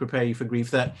nothing will prepare you for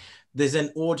grief, that there's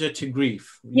an order to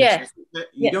grief. Yes,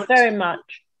 very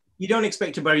much. You don't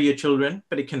expect to bury your children,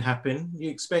 but it can happen. You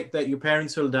expect that your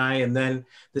parents will die, and then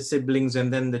the siblings,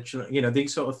 and then the children, you know,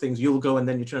 these sort of things, you'll go and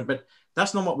then your children. But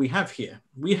that's not what we have here.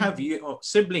 We have your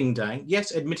sibling dying.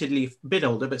 Yes, admittedly a bit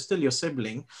older, but still your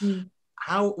sibling.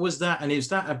 How was that? And is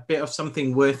that a bit of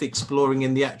something worth exploring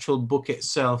in the actual book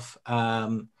itself?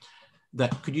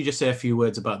 That could you just say a few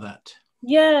words about that?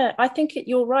 Yeah, I think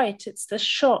you're right. It's the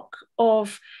shock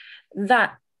of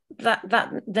that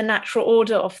the natural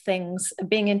order of things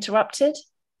being interrupted.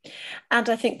 And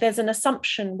I think there's an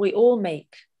assumption we all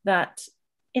make that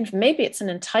maybe it's an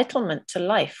entitlement to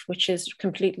life, which is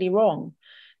completely wrong.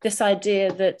 This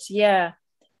idea that, yeah,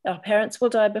 our parents will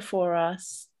die before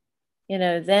us, you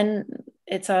know, then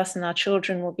it's us and our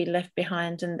children will be left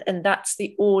behind. And that's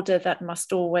the order that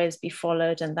must always be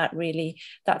followed. And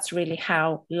that's really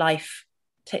how life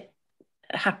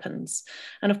happens.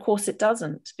 And of course it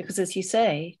doesn't, because as you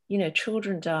say, you know,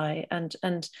 children die and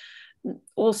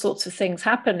all sorts of things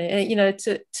happen, you know,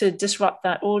 to disrupt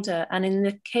that order. And in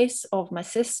the case of my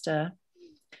sister,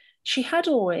 she had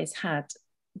always had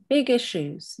big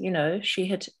issues. You know, she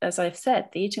had, as I've said,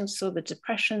 the eating disorder, the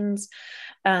depressions,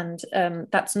 and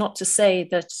that's not to say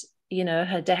that, you know,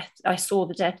 I saw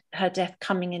her death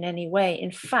coming in any way.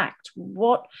 In fact,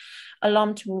 what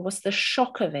alarmed me was the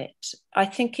shock of it. I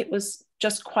think it was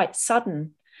just quite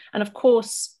sudden. And of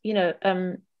course, you know,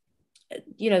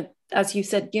 as you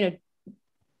said, you know,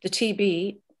 the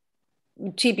TB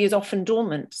is often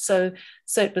dormant. So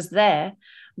it was there,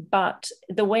 but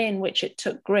the way in which it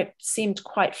took grip seemed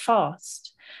quite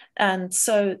fast. And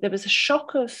so there was a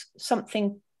shock of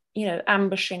something, you know,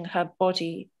 ambushing her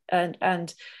body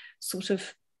and sort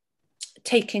of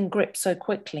taking grip so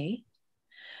quickly,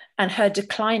 and her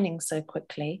declining so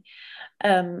quickly.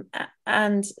 And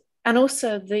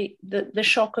also the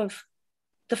shock of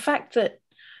the fact that,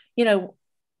 you know,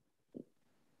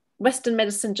 Western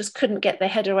medicine just couldn't get their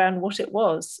head around what it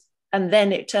was. And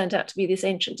then it turned out to be this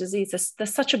ancient disease.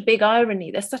 There's such a big irony.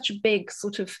 There's such a big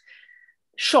sort of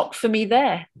shock for me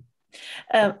there.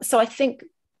 So I think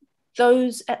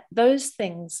those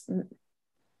things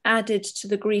added to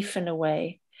the grief in a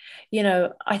way. You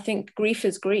know, I think grief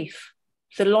is grief.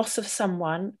 The loss of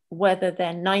someone, whether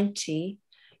they're 90,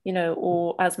 you know,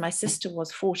 or as my sister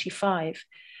was 45,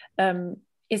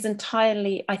 is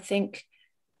entirely, I think,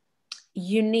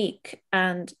 unique,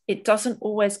 and it doesn't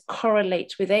always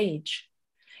correlate with age.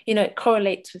 You know, it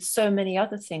correlates with so many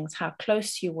other things: how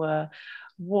close you were,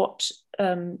 what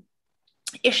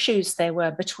issues there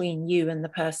were between you and the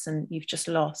person you've just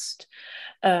lost,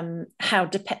 how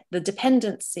the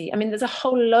dependency. I mean, there's a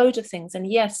whole load of things. And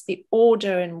yes, the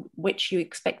order in which you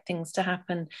expect things to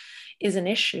happen is an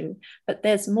issue, but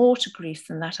there's more to grief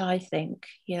than that, I think,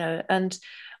 you know. And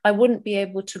I wouldn't be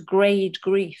able to grade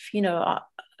grief, you know,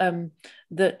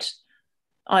 that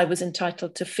I was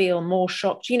entitled to feel more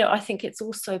shocked. You know, I think it's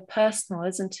also personal,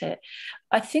 isn't it?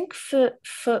 I think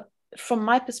from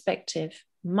my perspective,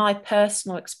 my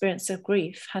personal experience of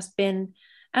grief has been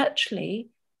actually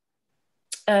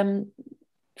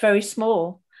very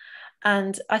small.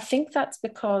 And I think that's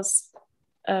because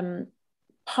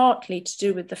partly to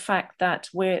do with the fact that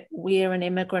we're an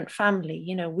immigrant family.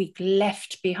 You know, we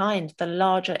left behind the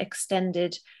larger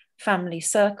extended family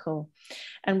circle,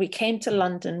 and we came to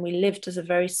London. We lived as a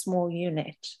very small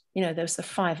unit. You know, there was the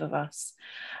 5 of us,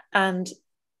 and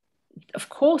of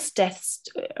course deaths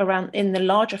around in the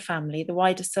larger family, the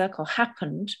wider circle,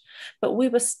 happened, but we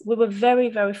were very,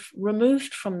 very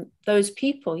removed from those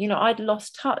people. You know, I'd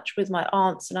lost touch with my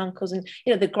aunts and uncles, and,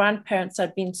 you know, the grandparents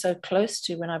I'd been so close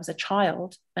to when I was a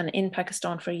child and in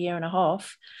Pakistan for a year and a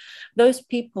half. Those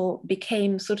people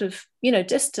became sort of, you know,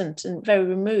 distant and very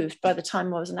removed by the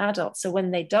time I was an adult. So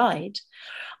when they died,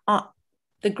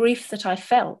 the grief that I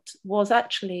felt was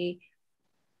actually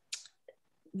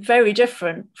very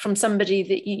different from somebody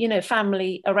that, you know,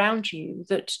 family around you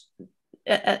that,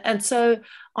 and so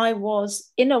I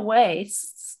was in a way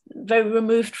very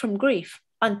removed from grief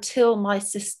until my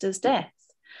sister's death,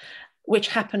 which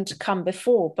happened to come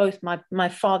before. Both my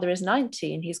father is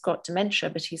 90 and he's got dementia,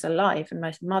 but he's alive, and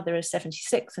my mother is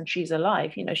 76 and she's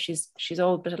alive. You know, she's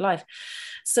old but alive.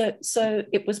 So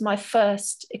it was my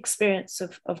first experience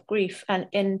of grief,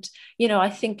 and you know, I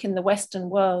think in the Western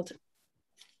world,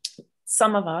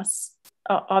 some of us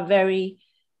are very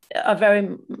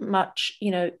much, you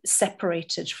know,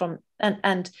 separated from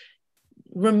and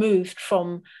removed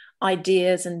from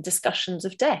ideas and discussions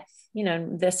of death. You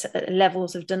know, there's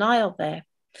levels of denial there.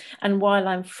 And while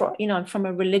I'm from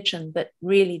a religion that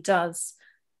really does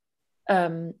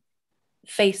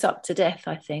face up to death,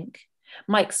 I think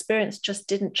my experience just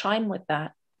didn't chime with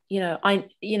that.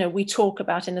 We talk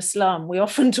about in Islam, we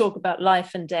often talk about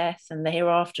life and death and the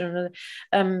hereafter,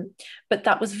 but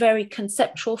that was very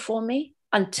conceptual for me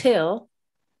until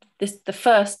the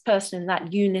first person in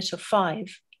that unit of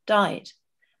 5 died.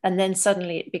 And then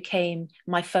suddenly it became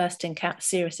my first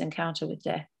serious encounter with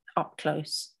death up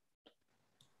close.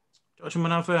 Dr.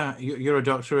 Munavvar, you're a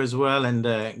doctor as well,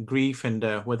 and grief, and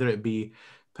whether it be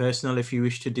personal, if you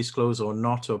wish to disclose, or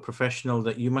not, or professional,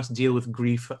 that you must deal with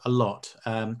grief a lot.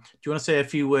 Do you want to say a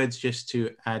few words just to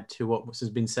add to what has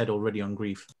been said already on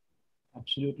grief?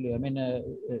 Absolutely. I mean,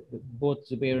 both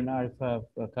Zubair and Arifa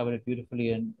have covered it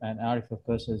beautifully, and Arifa, of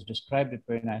course, has described it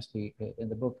very nicely in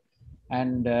the book.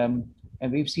 And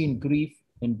we've seen grief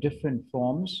in different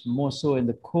forms, more so in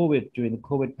during the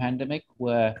COVID pandemic,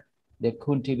 where they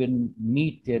couldn't even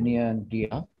meet their near and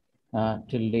dear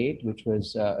till late, which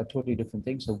was a totally different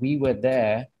thing. So we were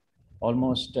there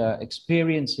almost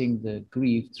experiencing the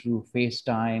grief through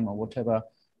FaceTime or whatever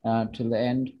till the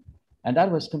end. And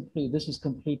that was this is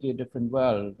completely a different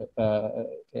world.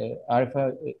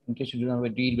 Arifa, in case you don't know, we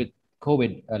deal with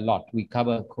COVID a lot. We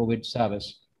cover COVID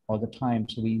service all the time.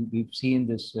 So we've seen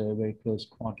this very close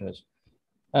quarters.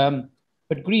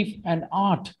 But grief and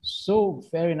art, so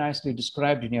very nicely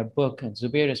described in your book, and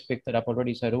Zubair has picked that up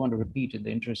already, so I don't want to repeat in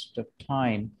the interest of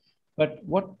time. But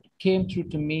what came through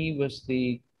to me was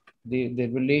the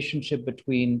relationship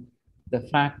between the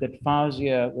fact that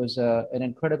Fawzia was an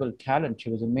incredible talent. She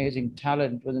was amazing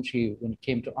talent, wasn't she, when it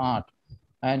came to art?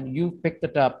 And you picked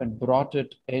it up and brought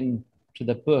it into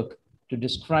the book to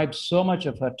describe so much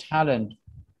of her talent.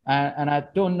 And I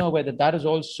don't know whether that is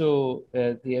also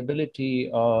the ability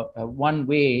or one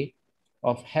way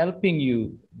of helping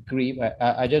you grieve.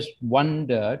 I just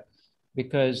wondered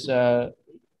because,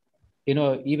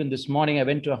 even this morning I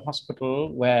went to a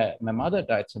hospital where my mother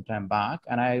died some time back,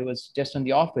 and I was just in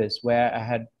the office where I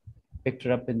had picked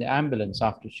her up in the ambulance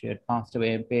after she had passed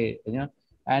away.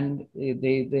 And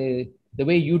the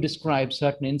way you describe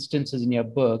certain instances in your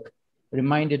book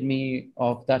reminded me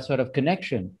of that sort of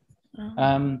connection.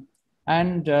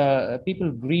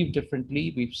 People grieve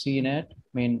differently. We've seen it. I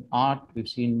mean, art, we've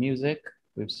seen music,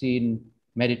 we've seen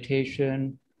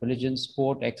meditation, religion,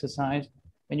 sport, exercise.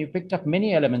 And you picked up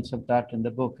many elements of that in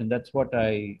the book. And that's what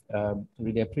I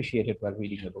really appreciated while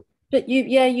reading the book. But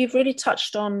you've really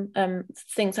touched on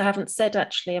things I haven't said,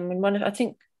 actually. I mean,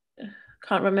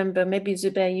 can't remember, maybe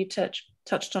Zubair, you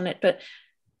touched on it, but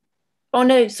oh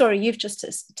no, sorry, you've just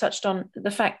touched on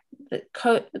the fact that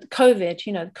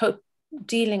COVID,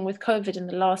 dealing with COVID in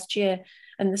the last year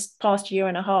and this past year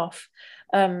and a half,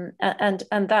 and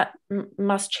that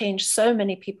must change so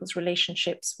many people's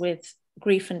relationships with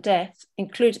grief and death,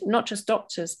 including not just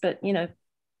doctors, but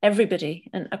everybody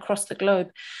and across the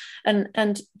globe.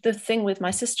 And the thing with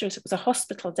my sister is it was a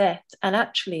hospital death, and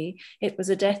actually it was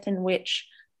a death in which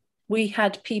we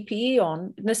had PPE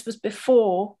on. And this was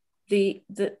before we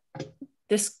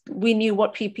knew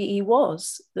what PPE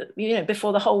was,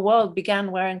 before the whole world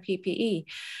began wearing PPE.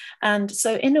 And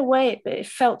so in a way, it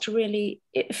feels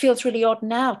really odd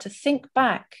now to think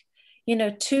back,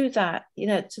 to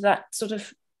that sort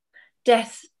of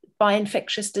death by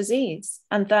infectious disease.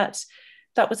 And that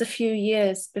was a few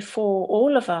years before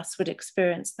all of us would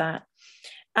experience that.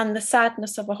 And the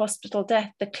sadness of a hospital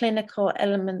death, the clinical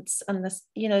elements, and the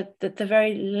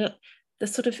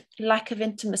sort of lack of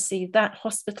intimacy that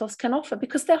hospitals can offer,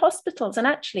 because they're hospitals, and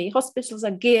actually hospitals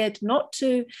are geared not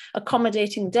to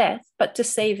accommodating death, but to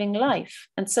saving life.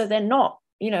 And so they're not,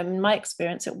 in my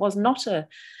experience, it was not a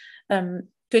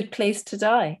good place to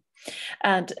die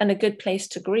and a good place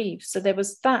to grieve. So there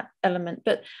was that element.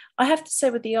 But I have to say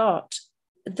with the art,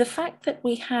 the fact that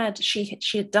she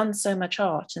had done so much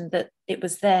art and that it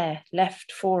was there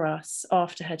left for us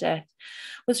after her death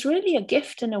was really a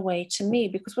gift in a way to me,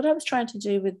 because what I was trying to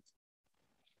do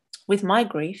with my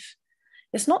grief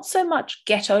is not so much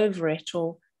get over it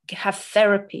or have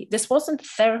therapy. This wasn't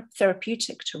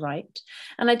therapeutic to write.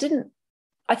 And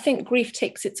I think grief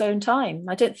takes its own time.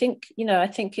 I don't think, I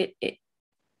think it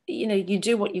you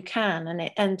do what you can,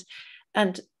 and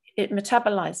it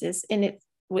metabolizes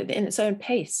within its own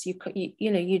pace. You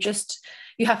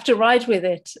have to ride with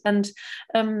it. And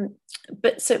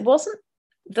but so it wasn't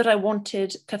that I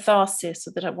wanted catharsis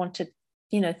or that I wanted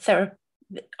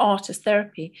artist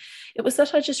therapy. It was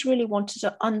that I just really wanted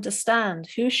to understand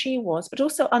who she was, but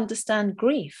also understand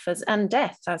grief and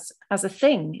death as a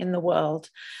thing in the world.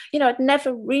 I'd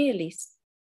never really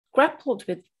grappled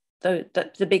with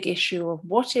the big issue of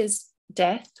what is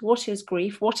death? What is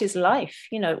grief? What is life?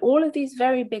 You know, all of these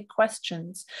very big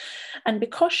questions. And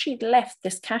because she'd left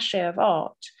this cachet of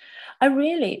art,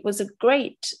 it was a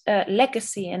great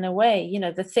legacy in a way, you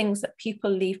know, the things that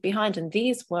people leave behind. And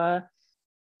this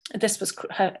was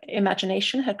her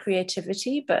imagination, her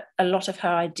creativity, but a lot of her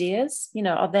ideas, you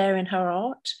know, are there in her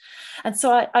art. And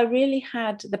so I really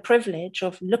had the privilege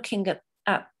of looking at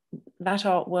that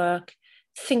artwork,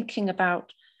 thinking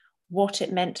about what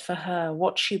it meant for her,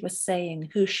 what she was saying,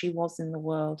 who she was in the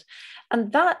world.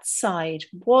 And that side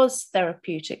was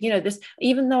therapeutic. You know, this,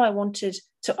 even though I wanted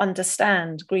to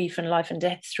understand grief and life and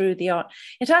death through the art,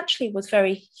 it actually was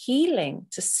very healing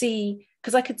to see,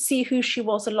 because I could see who she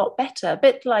was a lot better. A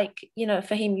bit like, you know,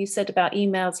 Fahim, you said about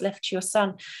emails left to your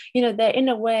son, you know, they're in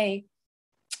a way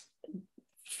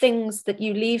things that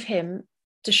you leave him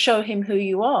to show him who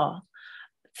you are.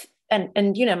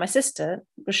 And you know, my sister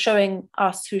was showing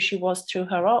us who she was through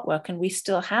her artwork, and we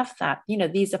still have that. You know,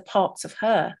 these are parts of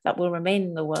her that will remain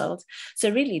in the world. So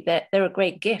really, they're a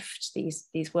great gift,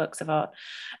 these works of art.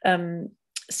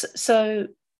 So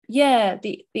yeah,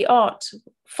 the art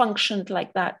functioned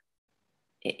like that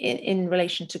in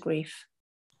relation to grief.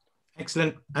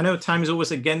 Excellent. I know time is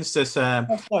always against us.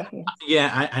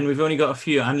 Yeah, and we've only got a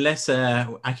few, unless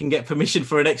I can get permission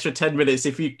for an extra 10 minutes.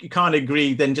 If you can't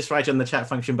agree, then just write on the chat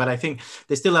function. But I think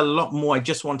there's still a lot more I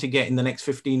just want to get in the next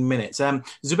 15 minutes.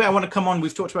 Zuber, I want to come on.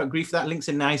 We've talked about grief. That links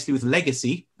in nicely with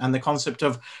legacy and the concept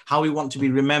of how we want to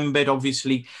be remembered.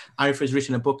 Obviously, Arifa has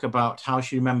written a book about how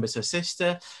she remembers her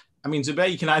sister. I mean,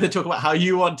 Zuber, you can either talk about how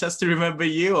you want us to remember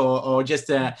you, or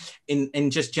just in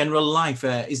just general life.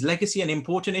 Is legacy an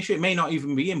important issue? It may not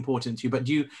even be important to you, but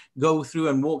do you go through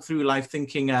and walk through life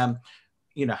thinking,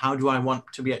 you know, how do I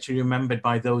want to be actually remembered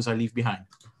by those I leave behind?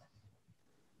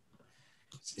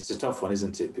 It's a tough one,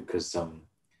 isn't it? Because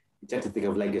you tend to think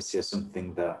of legacy as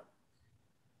something that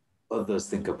others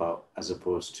think about as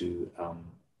opposed to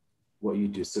what you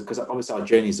do. So, because obviously our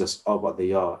journeys are what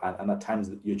they are, and at times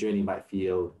your journey might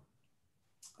feel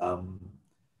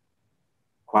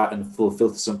quite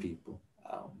unfulfilled to some people,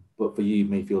 but for you, it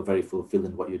may feel very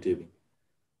fulfilling what you're doing.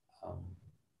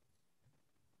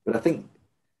 But I think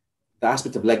the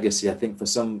aspect of legacy, I think for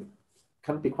some,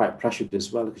 can be quite pressured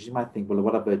as well, because you might think, well,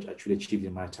 what have I actually achieved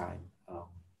in my time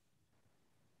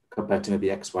compared to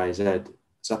maybe X, Y, Z?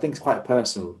 So I think it's quite a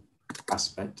personal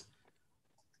aspect.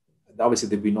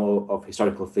 Obviously, we know of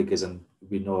historical figures and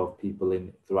we know of people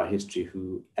throughout history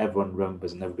who everyone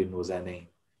remembers and everybody knows their name.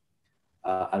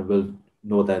 And will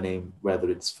know their name, whether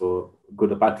it's for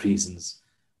good or bad reasons,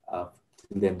 till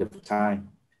the end of time.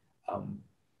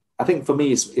 I think for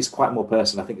me, it's quite more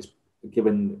personal. I think it's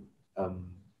given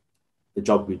the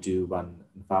job we do and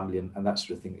family and that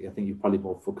sort of thing. I think you probably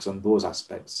more focus on those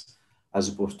aspects as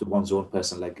opposed to one's own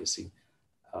personal legacy.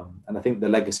 And I think the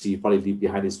legacy you probably leave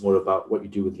behind is more about what you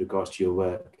do with regards to your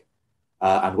work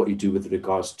and what you do with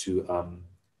regards to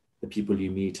the people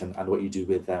you meet and what you do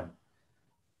with them.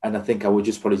 And I think I would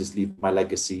probably leave my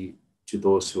legacy to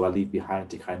those who I leave behind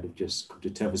to kind of just come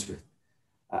to terms with,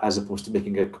 as opposed to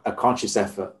making a conscious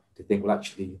effort to think, well,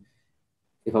 actually,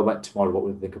 if I went tomorrow, what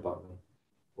would they think about me?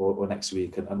 Or next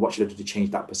week? And what should I do to change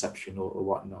that perception or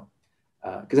whatnot?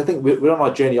 Because I think we're on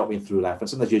our journey, aren't we, through life? And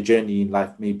sometimes your journey in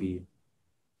life may be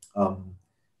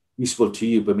useful to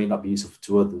you, but may not be useful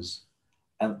to others.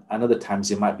 And other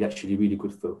times it might be actually really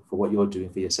good for what you're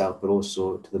doing for yourself, but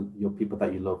also to your people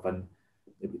that you love and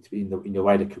in your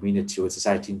wider community or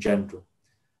society in general.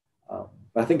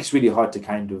 But I think it's really hard to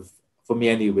kind of, for me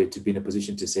anyway, to be in a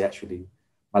position to say, actually,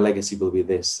 my legacy will be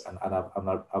this, and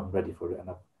I'm ready for it, and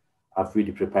I've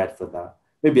really prepared for that.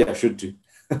 Maybe I should do.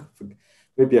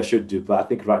 Maybe I should do, but I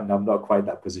think right now I'm not quite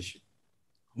that position.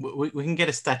 We can get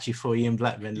a statue for you in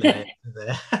Blackburn there.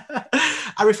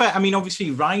 Arifa, I mean, obviously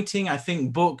writing, I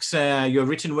think books, your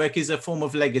written work is a form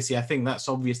of legacy. I think that's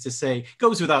obvious to say,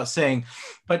 goes without saying.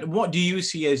 But what do you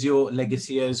see as your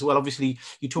legacy as well? Obviously,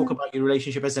 you talk about your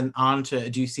relationship as an aunt.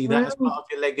 Do you see that as part of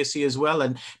your legacy as well?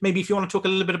 And maybe if you want to talk a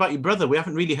little bit about your brother, we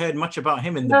haven't really heard much about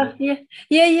him in the book.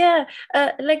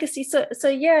 Legacy. So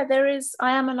yeah, there is.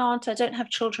 I am an aunt. I don't have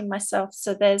children myself,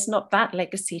 so there's not that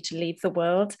legacy to leave the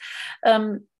world.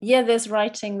 There's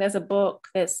writing. There's a book.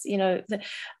 There's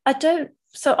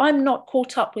So I'm not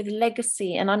caught up with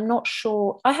legacy, and I'm not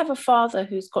sure. I have a father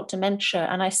who's got dementia,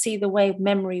 and I see the way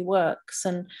memory works,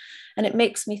 and it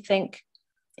makes me think,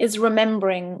 is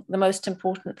remembering the most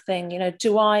important thing?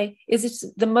 Is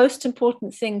it the most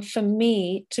important thing for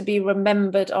me to be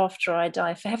remembered after I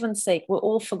die? For heaven's sake, we're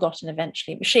all forgotten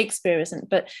eventually. Shakespeare isn't,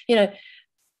 but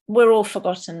we're all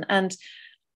forgotten, and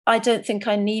I don't think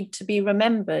I need to be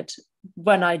remembered.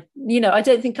 when I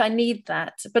don't think I need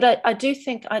that, but I do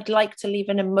think I'd like to leave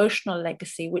an emotional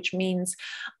legacy, which means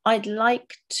I'd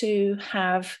like to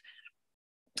have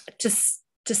to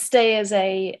stay as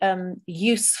a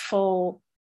useful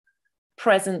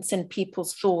presence in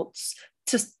people's thoughts,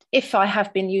 if I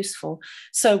have been useful.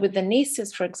 So with the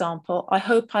nieces, for example, I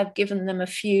hope I've given them a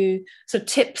few sort of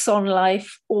tips on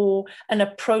life, or an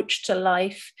approach to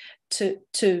life, to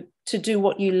do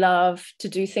what you love, to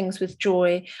do things with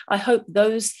joy. I hope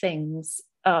those things,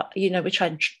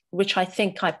 which I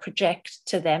think I project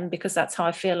to them because that's how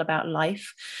I feel about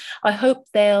life. I hope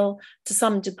they'll, to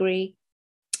some degree,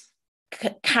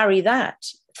 carry that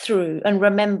through and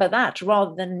remember that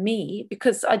rather than me,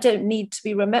 because I don't need to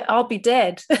be I'll be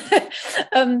dead.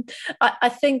 I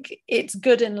think it's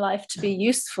good in life to be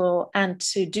useful and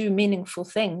to do meaningful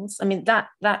things. I mean,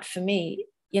 that for me,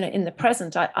 in the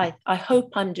present, I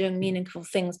hope I'm doing meaningful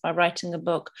things by writing a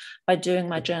book, by doing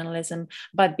my journalism,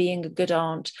 by being a good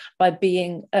aunt, by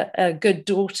being a good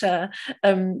daughter,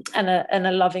 and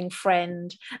a loving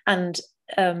friend, and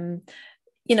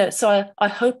so I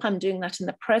hope I'm doing that in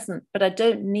the present, but I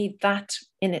don't need that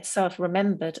in itself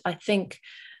remembered. I think,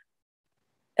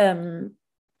 to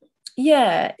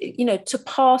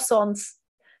pass on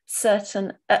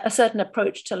a certain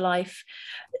approach to life,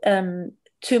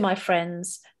 to my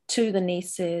friends, to the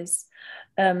nieces.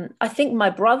 I think my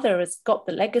brother has got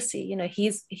the legacy.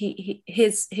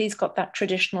 He's got that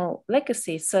traditional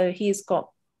legacy. So he's got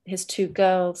his two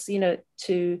girls,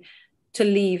 to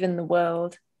leave in the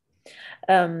world.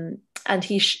 And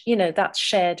that's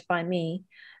shared by me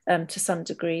to some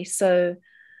degree. So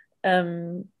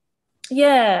I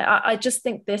just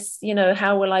think this,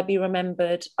 how will I be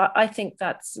remembered? I think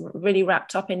that's really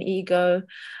wrapped up in ego.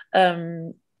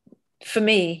 For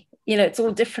me, it's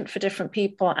all different for different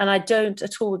people, and I don't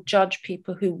at all judge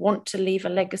people who want to leave a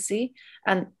legacy.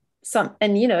 And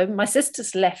my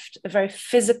sister's left a very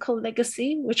physical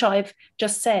legacy, which I've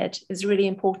just said is really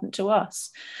important to us.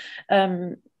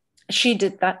 She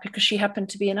did that because she happened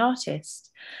to be an artist,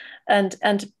 and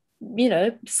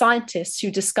scientists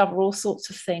who discover all sorts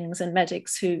of things, and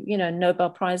medics who, Nobel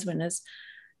Prize winners,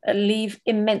 leave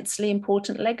immensely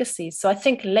important legacies. So I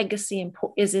think legacy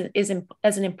is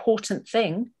as an important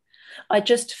thing.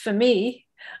 For me,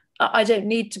 I don't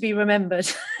need to be remembered.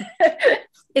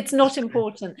 It's not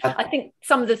important. I think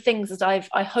some of the things that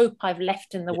I hope I've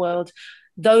left in the world,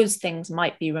 those things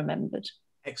might be remembered.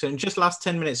 Excellent. Just last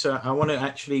 10 minutes, so I want to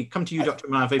actually come to you, Dr.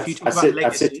 Munavvar. If you talk about legacy.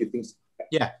 I've said two things.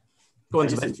 Yeah, go on.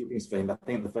 Two things for him. I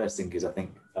think the first thing is, I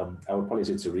would probably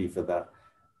say to Arifa that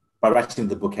by writing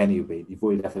the book anyway, you've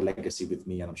already left a legacy with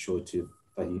me, and I'm sure to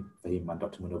Fahim and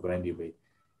Dr. Munavvar anyway,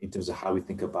 in terms of how we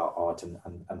think about art and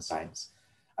science.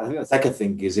 I think the second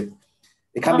thing is, it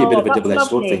can be a bit of a double-edged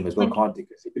sword thing as well, can't it?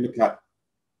 Because if you look at,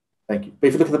 thank you. But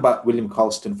if you look at about William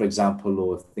Colston, for example,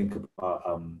 or think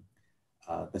about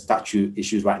the statue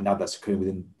issues right now that's occurring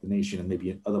within the nation and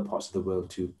maybe in other parts of the world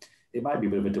too, it might be a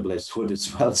bit of a double-edged sword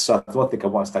as well. So I don't think I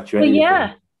want a statue anyway.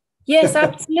 Yeah. Yes,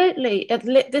 absolutely.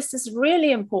 This is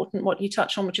really important, what you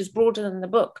touch on, which is broader than the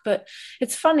book. But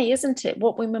it's funny, isn't it?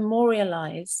 What we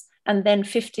memorialize, and then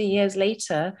 50 years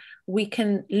later, we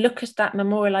can look at that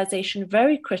memorialization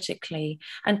very critically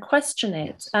and question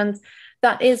it. And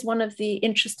that is one of the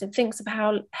interesting things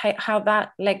about how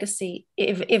that legacy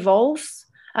evolves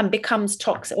and becomes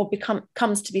toxic, or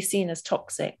comes to be seen as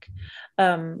toxic.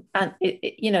 And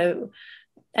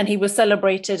and he was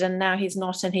celebrated, and now he's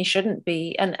not, and he shouldn't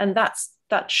be. And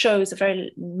that shows a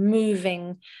very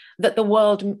moving, that the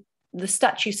world, the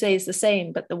statue stays the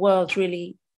same, but the world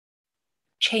really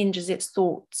changes its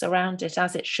thoughts around it,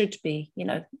 as it should be.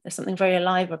 There's something very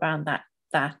alive around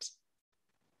that.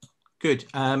 Good.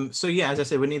 So yeah, as I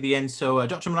said, we're near the end. So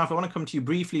Dr. Munavvar, I want to come to you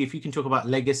briefly, if you can talk about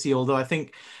legacy, although I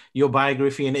think your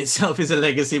biography in itself is a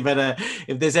legacy, but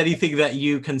if there's anything that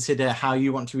you consider how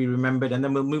you want to be remembered, and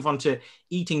then we'll move on to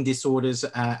eating disorders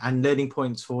and learning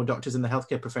points for doctors in the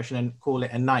healthcare profession, and call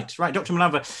it a night. Right, Dr.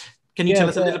 Munavvar, can you tell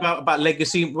us a little about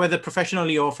legacy, whether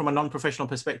professionally or from a non-professional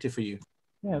perspective for you?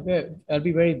 Yeah, I'll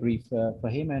be very brief for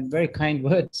him, and very kind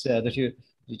words that you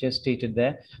just stated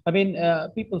there. I mean,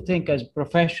 people think as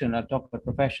profession, I talk about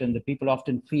profession, that people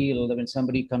often feel that when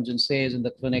somebody comes and says in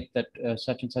the clinic that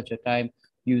such and such a time,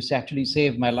 you actually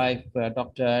saved my life,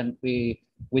 doctor, and we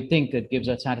think that gives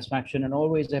us satisfaction. And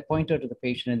always I point out to the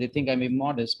patient, and they think I'm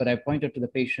immodest, but I point out to the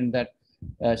patient that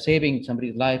saving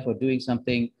somebody's life or doing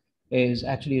something is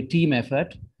actually a team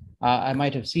effort. I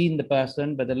might have seen the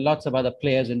person, but there are lots of other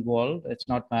players involved. It's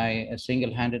not my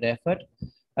single-handed effort.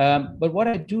 But what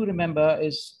I do remember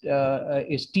is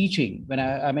teaching.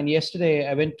 When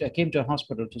yesterday I came to a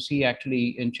hospital to see,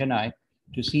 actually in Chennai,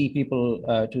 to see people,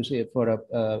 to see for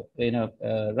a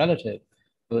relative.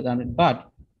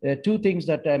 But there are two things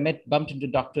that I bumped into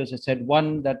doctors. I said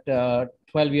one that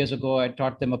 12 years ago, I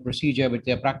taught them a procedure which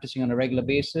they're practicing on a regular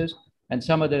basis. And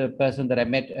some other person that I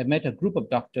met a group of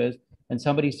doctors, and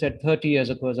somebody said 30 years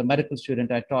ago as a medical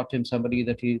student, I taught him somebody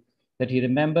that he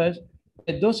remembers.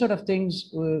 Those sort of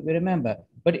things we remember.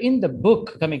 But in the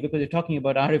book, because you're talking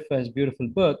about Arifa's beautiful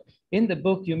book, in the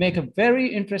book, you make a very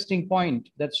interesting point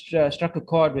that struck a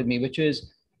chord with me, which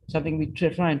is something we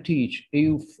try and teach.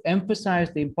 You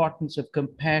emphasize the importance of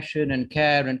compassion and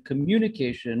care and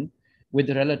communication with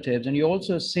the relatives. And you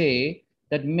also say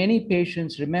that many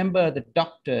patients remember the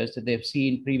doctors that they've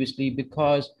seen previously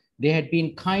because they had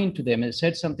been kind to them and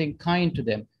said something kind to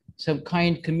them, some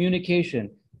kind communication.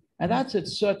 And that's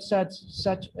it's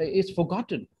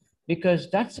forgotten, because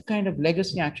that's the kind of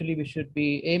legacy actually we should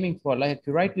be aiming for. Like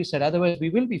you rightly said, otherwise we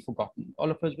will be forgotten. All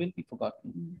of us will be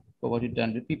forgotten for what you've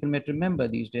done. People may remember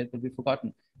these days, but be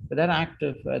forgotten. But that act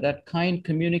of that kind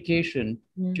communication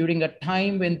during a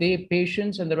time when the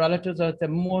patients and the relatives are at their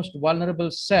most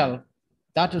vulnerable self,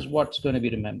 that is what's going to be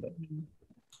remembered.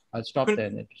 I'll stop there.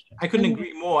 I couldn't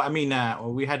agree more. I mean,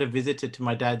 we had a visitor to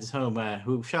my dad's home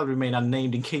who shall remain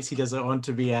unnamed in case he doesn't want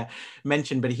to be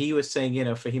mentioned. But he was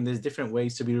saying, for him, there's different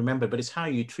ways to be remembered, but it's how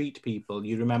you treat people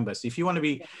you remember. So if you want to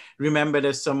be remembered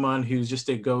as someone who's just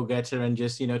a go-getter and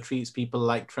just, treats people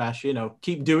like trash,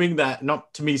 keep doing that.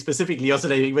 Not to me specifically,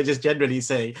 but just generally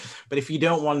say. But if you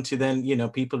don't want to, then,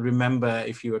 people remember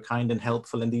if you were kind and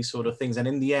helpful and these sort of things. And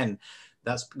in the end,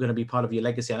 that's going to be part of your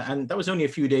legacy. And that was only a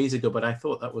few days ago, but I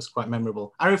thought that was quite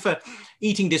memorable. Arifa,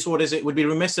 eating disorders, it would be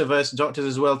remiss of us doctors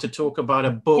as well to talk about a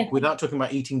book without talking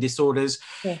about eating disorders.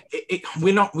 Yeah.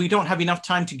 We don't have enough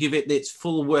time to give it its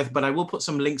full worth, but I will put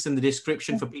some links in the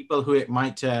description for people who it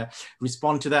might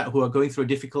respond to that, who are going through a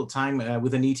difficult time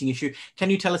with an eating issue. Can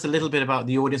you tell us a little bit about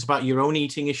the audience, about your own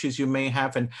eating issues you may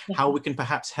have and how we can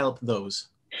perhaps help those?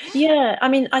 Yeah, I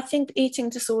mean, I think eating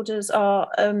disorders are,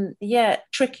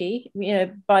 tricky,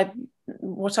 by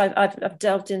what I've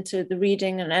delved into the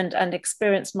reading and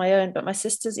experienced my own, but my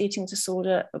sister's eating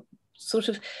disorder sort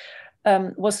of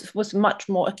was much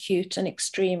more acute and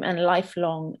extreme and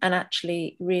lifelong, and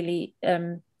actually really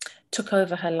took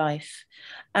over her life.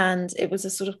 And it was a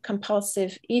sort of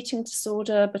compulsive eating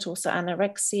disorder, but also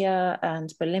anorexia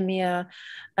and bulimia,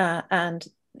 and,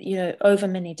 over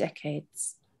many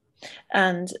decades.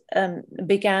 And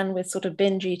began with sort of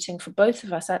binge eating for both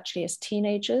of us actually as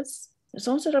teenagers. It's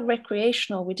all sort of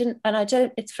recreational.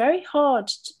 It's very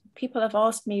hard. People have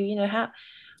asked me,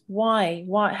 why,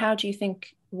 how do you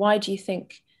think, why do you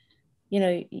think,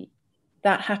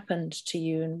 that happened to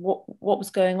you and what was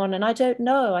going on? And I don't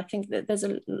know. I think that there's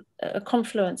a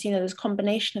confluence, there's a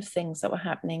combination of things that were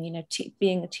happening,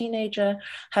 being a teenager,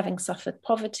 having suffered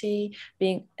poverty,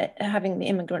 having the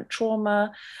immigrant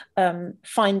trauma,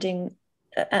 finding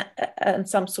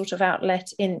some sort of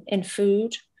outlet in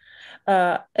food,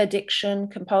 addiction,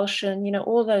 compulsion,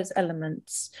 all those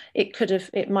elements.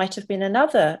 It might have been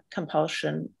another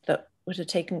compulsion that would have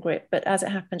taken grip, but as it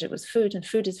happened, it was food, and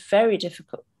food is very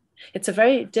difficult. It's a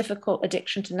very difficult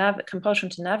compulsion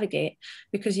to navigate,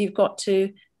 because you've got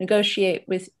to negotiate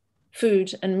with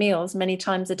food and meals many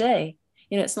times a day.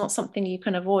 It's not something you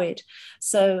can avoid.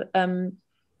 So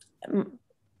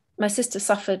my sister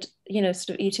suffered, sort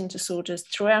of eating disorders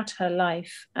throughout her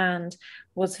life, and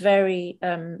was very,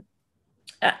 and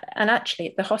actually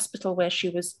at the hospital where she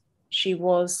was,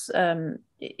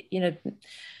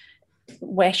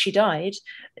 where she died,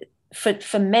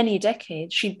 for many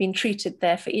decades, she'd been treated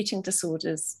there for eating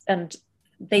disorders, and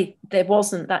there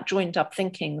wasn't that joined up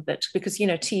thinking that, because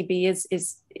TB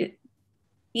is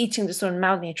eating disorder and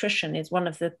malnutrition is one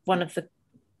of the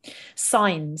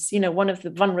signs, one of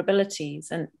the vulnerabilities,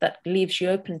 and that leaves you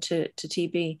open to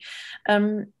TB.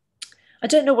 I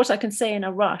don't know what I can say in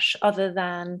a rush other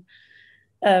than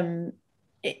an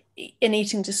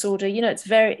eating disorder,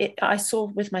 I saw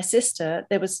with my sister,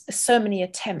 there was so many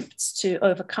attempts to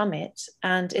overcome it,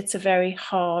 and it's a very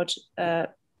hard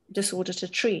disorder to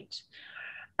treat.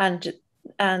 And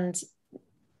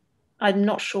I'm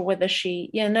not sure whether she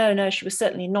was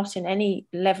certainly not in any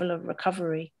level of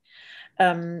recovery.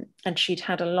 And she'd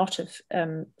had a lot of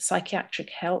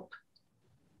psychiatric help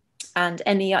and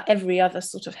every other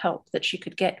sort of help that she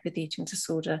could get with eating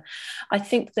disorder. I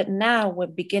think that now we're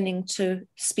beginning to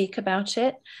speak about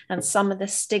it, and some of the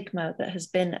stigma that has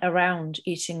been around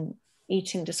eating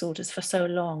disorders for so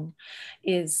long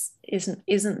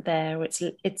isn't there.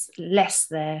 It's less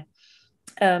there.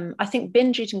 I think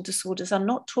binge eating disorders are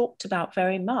not talked about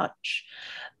very much,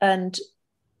 and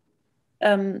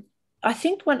I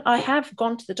think when I have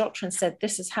gone to the doctor and said,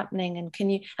 this is happening, and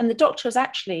and the doctor was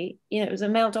actually, it was a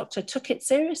male doctor, took it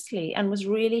seriously and was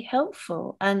really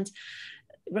helpful and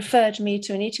referred me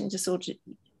to an eating disorder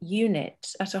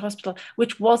unit at a hospital,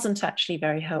 which wasn't actually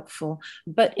very helpful.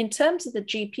 But in terms of the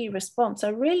GP response, I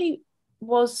really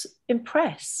was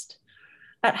impressed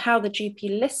at how the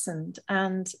GP listened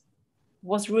and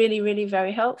was really, really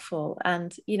very helpful.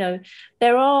 And,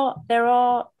 there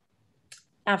are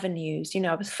avenues.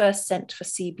 I was first sent for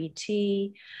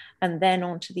CBT and then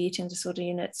on to the eating disorder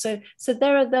unit. So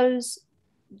there are those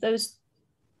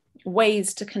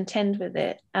ways to contend with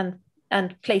it and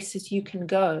places you can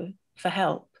go for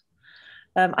help.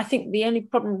 I think the only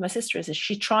problem with my sister is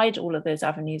she tried all of those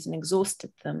avenues and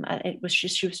exhausted them, and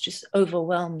she was just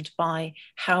overwhelmed by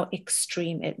how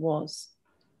extreme it was.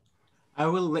 I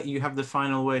will let you have the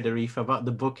final word, Arifa, about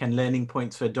the book and learning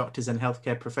points for doctors and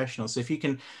healthcare professionals. So if you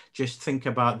can just think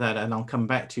about that, and I'll come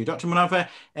back to you. Dr. Munavvar,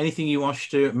 anything you want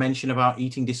to mention about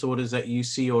eating disorders that you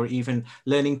see, or even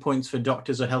learning points for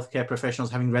doctors or healthcare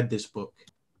professionals having read this book?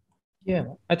 Yeah,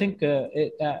 I think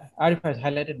Arifa has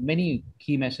highlighted many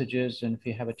key messages, and if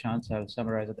you have a chance, I'll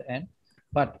summarize at the end.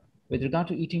 But with regard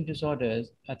to eating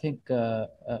disorders, I think,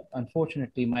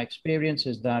 unfortunately, my experience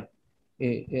is that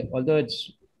although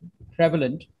it's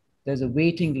prevalent, there's a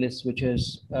waiting list which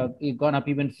has gone up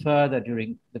even further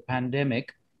during the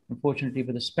pandemic. Unfortunately,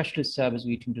 for the specialist service of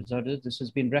eating disorders, this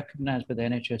has been recognized by the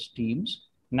NHS teams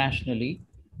nationally.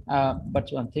 But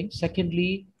one thing.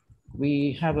 Secondly,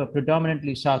 we have a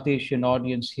predominantly South Asian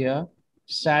audience here.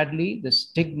 Sadly, the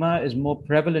stigma is more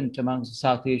prevalent amongst the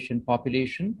South Asian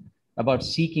population about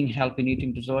seeking help in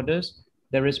eating disorders.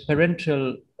 There is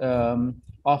parental,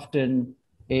 often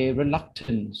a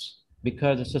reluctance,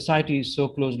 because the society is so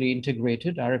closely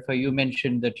integrated. Arifa, you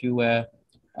mentioned that you were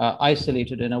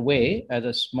isolated in a way as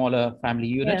a smaller family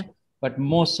unit, but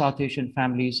most South Asian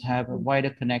families have a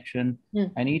wider connection,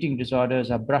 and eating disorders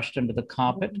are brushed under the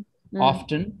carpet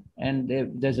often, and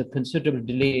there's a considerable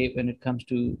delay when it comes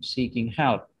to seeking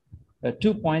help.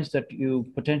 2 points that you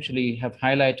potentially have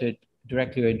highlighted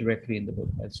directly or indirectly in the book.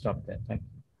 I'll stop there. Thank you.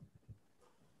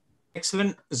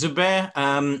 Excellent. Zuber,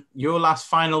 your last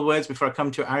final words before I come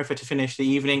to Arifa to finish the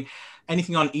evening.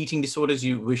 Anything on eating disorders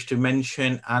you wish to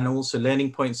mention, and also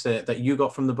learning points that you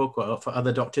got from the book or for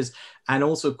other doctors, and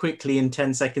also quickly in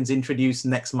 10 seconds introduce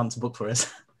next month's book for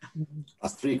us.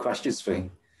 That's 3 questions for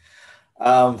him.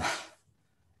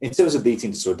 In terms of the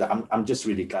eating disorder, I'm just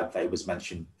really glad that it was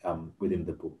mentioned within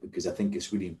the book, because I think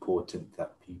it's really important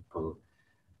that people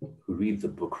who read the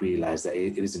book realize that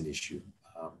it is an issue.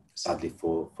 Sadly,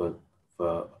 for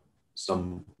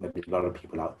some, maybe a lot of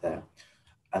people out there,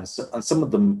 and some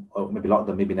of them, or maybe a lot of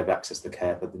them, maybe never access the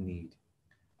care that they need.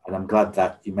 And I'm glad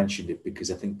that you mentioned it, because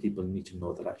I think people need to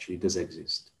know that actually it does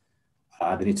exist.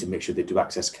 They need to make sure they do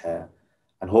access care,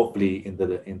 and hopefully in the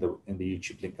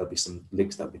YouTube link there'll be some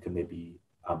links that we can maybe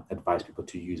advise people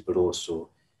to use. But also,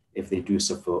 if they do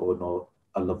suffer or know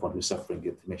a loved one who's suffering,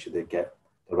 to make sure they get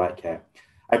the right care.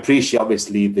 I appreciate,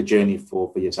 obviously, the journey for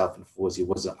yourself and Fawzi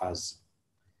wasn't as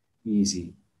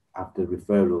easy after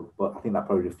referral, but I think that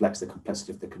probably reflects the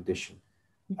complexity of the condition.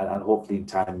 And hopefully in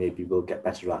time, maybe we'll get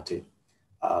better at it.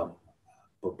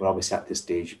 But obviously at this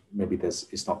stage, maybe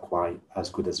it's not quite as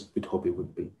good as we'd hope it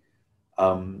would be.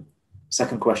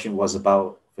 Second question was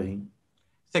about Fahim.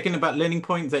 Second, about learning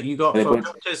points that you got for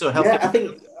doctors or health. Yeah, I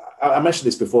think I mentioned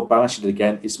this before, but I mentioned it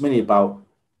again. It's mainly about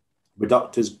we're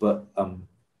doctors, but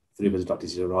 3 of us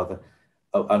doctors here rather,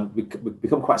 and we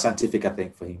become quite scientific, I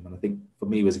think, for him. And I think for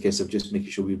me, it was a case of just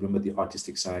making sure we remember the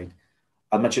artistic side.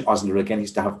 I mentioned Osler again. He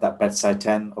used to have that bedside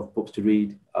 10 of books to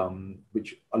read,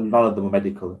 which none of them were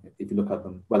medical, if you look at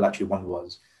them. Well, actually one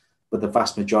was, but the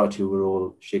vast majority were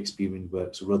all Shakespearean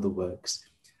works or other works.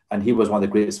 And he was one of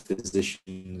the greatest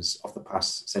physicians of the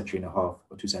past century and a half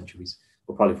or 2 centuries,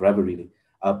 or probably forever really.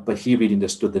 But he really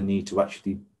understood the need to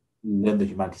actually learn the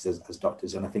humanities as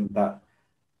doctors. And I think that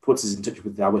puts us in touch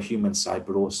with our human side,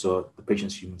 but also the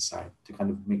patient's human side, to kind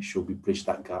of make sure we bridge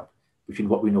that gap between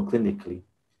what we know clinically,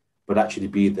 but actually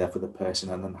be there for the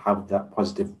person and then have that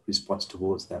positive response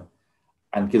towards them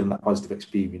and give them that positive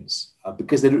experience.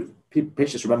 Because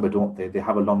patients remember, don't they? They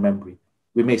have a long memory.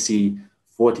 We may see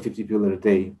 40, 50 people a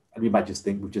day, and we might just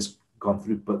think we've just gone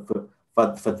through,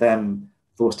 but for them,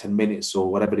 those 10 minutes or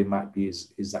whatever it might be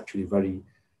is actually very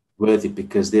worthy,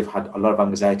 because they've had a lot of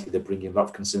anxiety they're bringing, a lot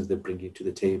of concerns they're bringing to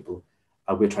the table,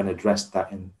 and we're trying to address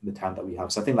that in the time that we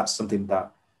have. So I think that's something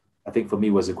that I think for me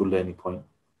was a good learning point.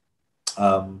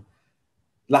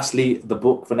 Lastly, the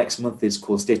book for next month is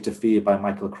called State of Fear by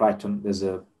Michael Crichton. There's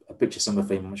a picture somewhere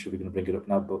for him. I'm not sure if we're going to bring it up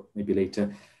now, but maybe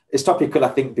later. It's topical, I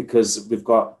think, because we've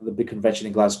got the big convention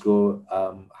in Glasgow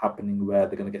happening where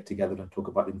they're going to get together and talk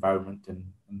about the environment and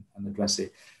address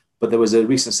it. But there was a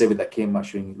recent survey that came out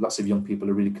showing lots of young people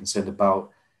are really concerned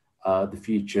about the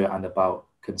future and about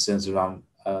concerns around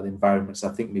the environment. So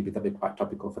I think maybe that'd be quite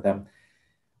topical for them.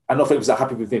 I know folks are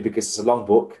happy with me because it's a long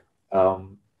book,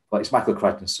 but it's Michael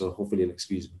Crichton, so hopefully he'll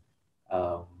excuse me.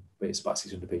 But it's about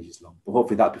 600 pages long. But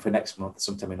hopefully that'll be for next month,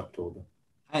 sometime in October.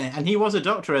 And he was a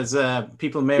doctor, as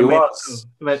people may or may not know.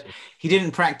 But he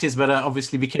didn't practice, but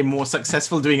obviously became more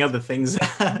successful doing other things,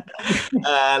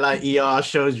 like ER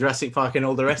shows, Jurassic Park, and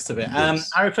all the rest of it.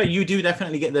 Yes. Arifa, you do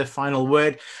definitely get the final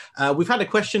word. We've had a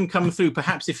question come through.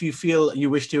 Perhaps if you feel you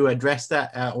wish to address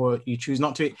that, or you choose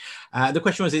not to. The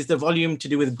question was, is the volume to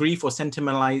do with grief or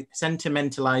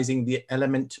sentimentalizing the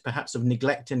element, perhaps, of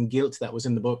neglect and guilt that was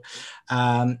in the book?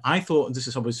 I thought, this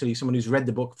is obviously someone who's read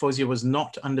the book, Fawzia was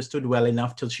not understood well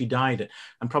enough till she died,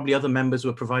 and probably other members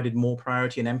were provided more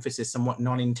priority and emphasis somewhat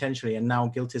non-intentionally, and now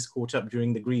guilt is caught up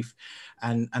during the grief,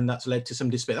 and that's led to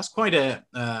some despair. That's quite a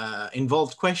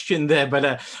involved question there, but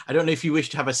I don't know if you wish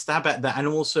to have a stab at that. And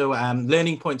also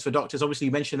learning points for doctors. Obviously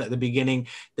you mentioned at the beginning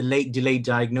the late delayed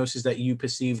diagnosis that you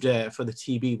perceived for the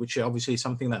TB, which obviously is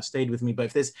something that stayed with me, but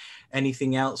if there's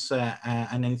anything else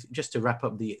and then just to wrap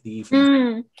up the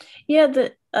evening.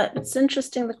 It's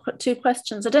interesting, the two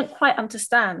questions. I don't quite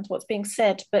understand what's being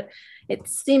said, but it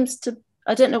seems to,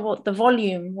 I don't know what the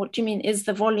volume, what do you mean? Is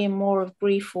the volume more of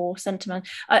grief or sentiment?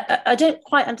 I don't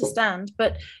quite understand,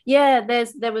 but yeah,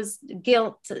 there was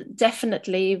guilt,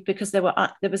 definitely, because there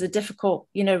was a difficult,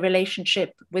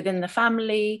 relationship within the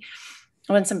family.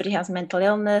 When somebody has mental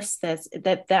illness,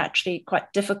 they're actually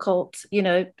quite difficult,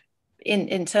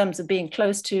 in terms of being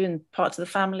close to and parts of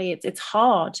the family. It's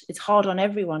hard. It's hard on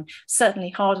everyone. Certainly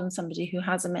hard on somebody who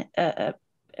has a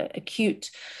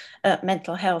acute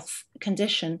mental health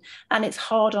condition, and it's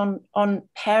hard on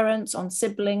parents, on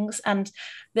siblings. And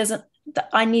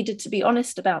I needed to be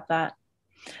honest about that.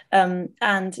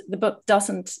 And the book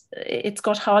it's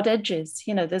got hard edges.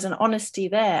 There's an honesty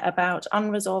there about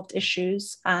unresolved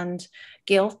issues and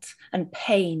guilt and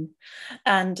pain.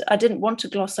 And I didn't want to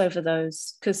gloss over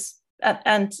those because,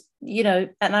 and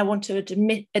I want to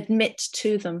admit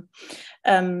to them,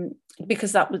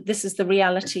 because this is the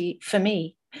reality for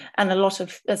me. And a lot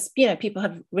of, people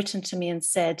have written to me and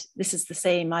said, this is the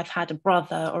same. I've had a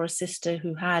brother or a sister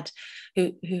who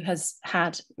has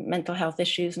had mental health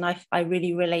issues. And I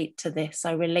really relate to this.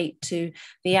 I relate to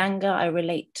the anger. I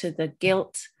relate to the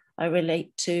guilt. I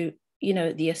relate to,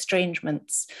 the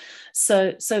estrangements.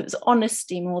 So it was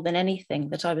honesty more than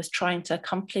anything that I was trying to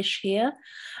accomplish here.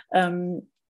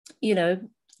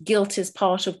 Guilt is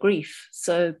part of grief.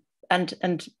 So,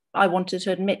 and I wanted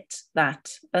to admit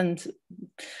that, and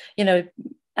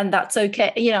and that's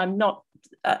okay.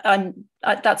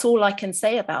 That's all I can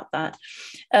say about that.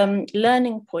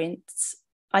 Learning points,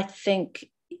 I think,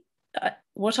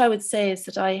 what I would say is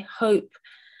that I hope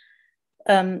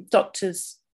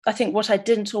doctors, I think what I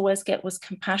didn't always get was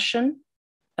compassion.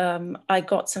 I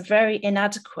got some very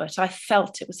inadequate, I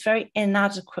felt it was very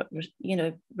inadequate,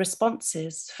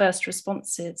 first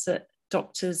responses at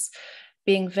doctors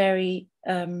being very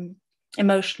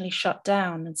emotionally shut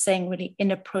down and saying really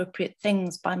inappropriate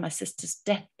things by my sister's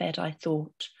deathbed, I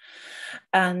thought.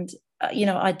 And,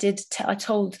 I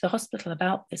told the hospital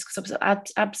about this because I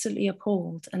was absolutely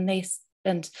appalled. And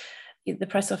the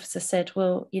press officer said,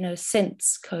 well,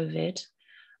 since COVID,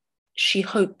 she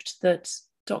hoped that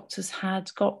doctors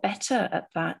had got better at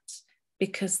that,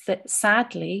 because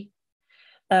sadly,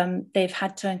 they've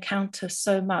had to encounter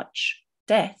so much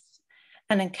death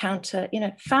and encounter,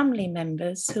 family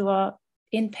members who are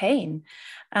in pain.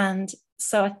 And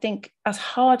so I think as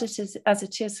hard as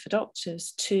it is for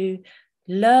doctors to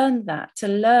learn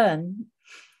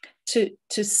to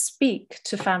speak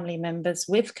to family members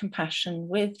with compassion,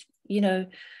 with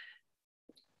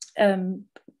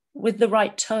the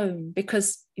right tone,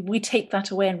 because we take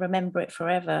that away and remember it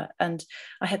forever. And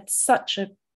I had such a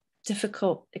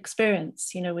difficult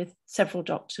experience, with several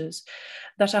doctors,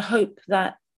 that I hope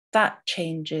that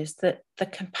changes, that the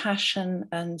compassion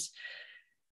and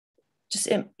just,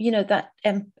 that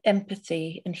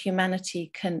empathy and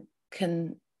humanity can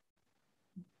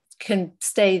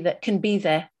stay, that can be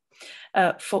there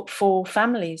for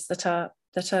families that are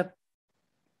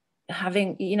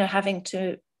having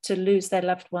to lose their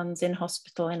loved ones in a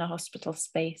hospital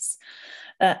space.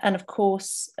 And of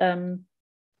course,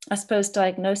 I suppose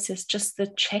diagnosis, just the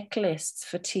checklists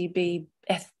for TB,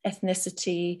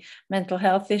 ethnicity, mental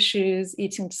health issues,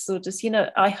 eating disorders.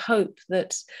 I hope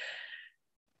that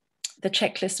the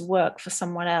checklists work for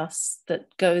someone else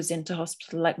that goes into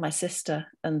hospital, like my sister,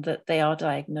 and that they are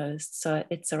diagnosed. So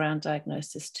it's around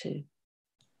diagnosis too.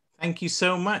 Thank you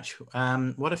so much.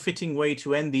 What a fitting way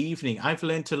to end the evening. I've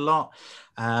learned a lot.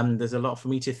 There's a lot for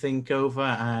me to think over,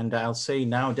 and I'll say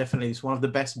now, definitely, it's one of the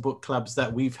best book clubs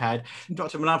that we've had.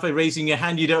 Dr. Munavvar, raising your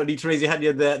hand. You don't need to raise your hand.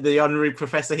 You're the honorary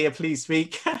professor here. Please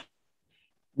speak.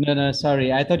 No,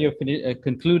 sorry. I thought you were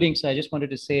concluding, so I just wanted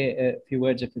to say a few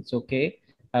words, if it's okay.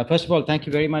 First of all, thank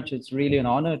you very much. It's really an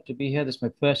honor to be here. This is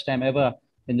my first time ever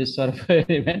in this sort of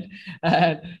event.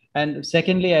 And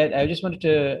secondly, I just wanted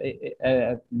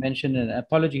to mention an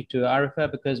apology to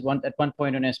Arifa, because at one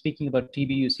point when I was speaking about TB,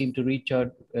 you seemed to reach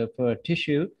out for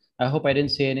tissue. I hope I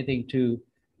didn't say anything to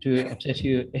upset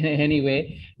you in any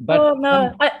way. But oh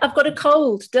no, I've got a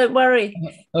cold. Don't worry.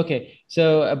 Okay,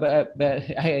 so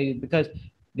because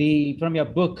from your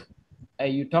book,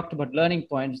 you talked about learning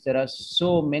points. There are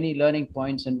so many learning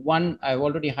points, and one I've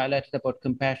already highlighted about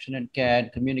compassion and care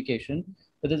and communication.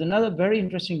 But there's another very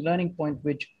interesting learning point,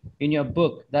 which in your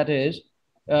book, that is,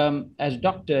 as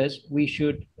doctors, we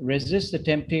should resist the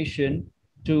temptation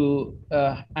to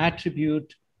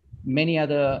attribute many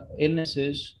other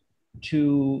illnesses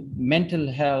to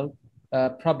mental health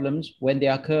problems when they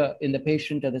occur in the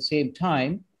patient at the same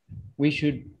time. We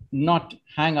should not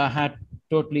hang our hat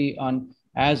totally on,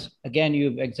 as again,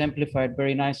 you've exemplified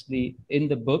very nicely in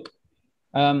the book.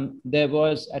 There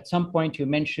was, at some point you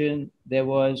mentioned, there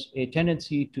was a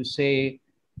tendency to say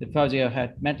that Fawzia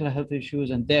had mental health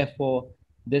issues and therefore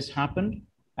this happened.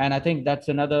 And I think that's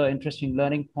another interesting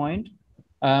learning point.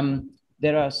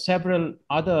 There are several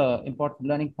other important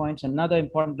learning points. Another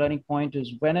important learning point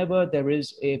is whenever there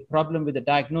is a problem with the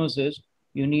diagnosis,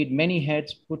 you need many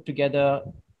heads put together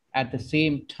at the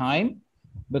same time,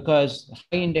 because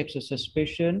high index of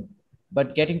suspicion,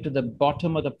 but getting to the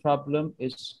bottom of the problem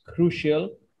is crucial.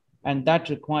 And that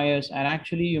requires, and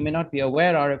actually you may not be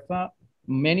aware, Arifa,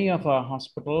 many of our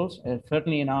hospitals,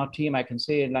 certainly in our team, I can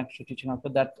say in Lancashire Teaching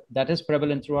Hospital, that is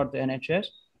prevalent throughout the NHS,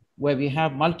 where we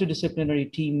have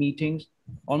multidisciplinary team meetings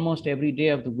almost every day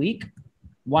of the week.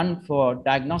 One for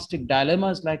diagnostic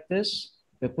dilemmas like this,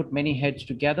 we put many heads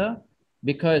together,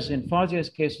 because in Fawzia's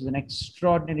case, it's an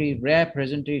extraordinarily rare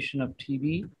presentation of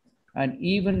TB, and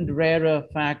even rarer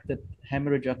fact that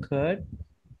hemorrhage occurred.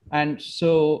 And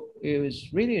so it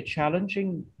was really a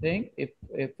challenging thing, if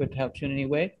it helps you in any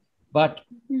way. But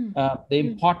the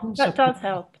importance that does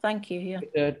help. Thank you.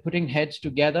 Yeah. Putting heads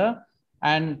together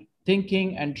and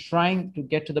thinking and trying to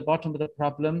get to the bottom of the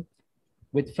problem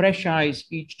with fresh eyes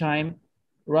each time,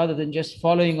 rather than just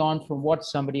following on from what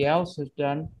somebody else has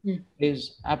done,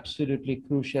 is absolutely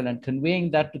crucial. And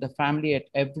conveying that to the family at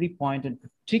every point, and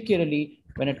particularly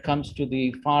when it comes to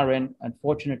the far end,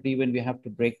 unfortunately, when we have to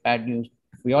break bad news,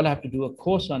 we all have to do a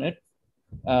course on it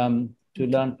to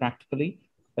learn practically.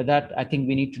 But that, I think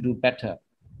we need to do better.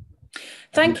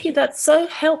 Thank you. That's so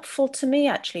helpful to me,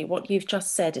 actually, what you've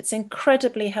just said. It's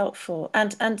incredibly helpful.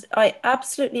 And I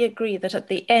absolutely agree that at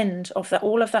the end of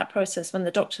all of that process, when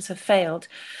the doctors have failed,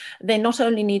 they not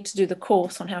only need to do the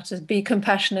course on how to be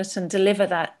compassionate and deliver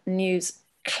that news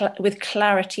with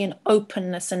clarity and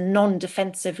openness and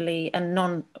non-defensively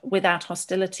and without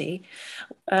hostility,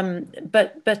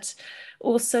 but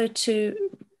also to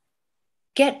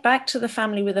get back to the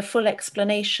family with a full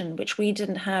explanation, which we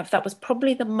didn't have. That was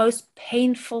probably the most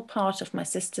painful part of my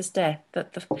sister's death,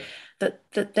 that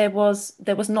there was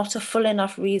not a full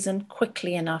enough reason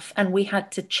quickly enough, and we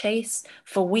had to chase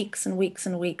for weeks and weeks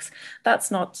and weeks. That's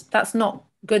not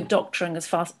good doctoring as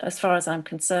far as I'm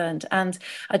concerned. And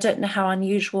I don't know how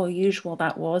unusual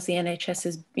that was. The NHS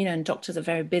is, and doctors are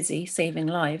very busy saving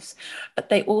lives, but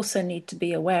they also need to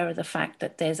be aware of the fact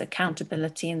that there's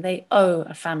accountability, and they owe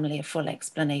a family a full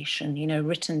explanation,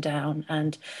 written down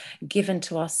and given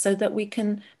to us, so that we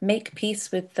can make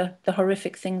peace with the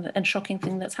horrific thing and shocking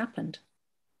thing that's happened.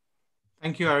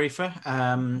 Thank you,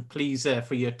 Arifa. Please,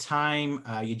 for your time,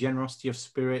 your generosity of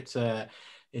spirit,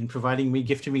 in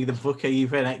gifting me the book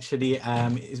even, actually,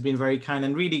 it's been very kind.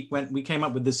 And really, when we came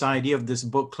up with this idea of this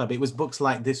book club, it was books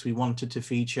like this we wanted to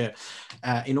feature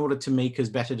in order to make us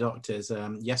better doctors.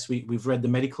 Yes, we've read the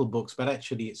medical books, but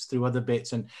actually it's through other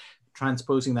bits and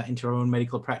transposing that into our own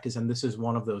medical practice. And this is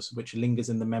one of those which lingers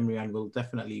in the memory and will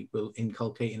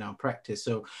inculcate in our practice.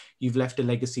 So you've left a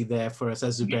legacy there for us,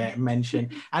 as Zuber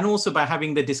mentioned. And also by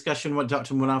having the discussion with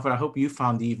Dr. Munavvar, I hope you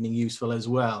found the evening useful as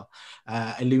well,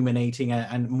 illuminating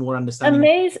and more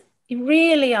understanding.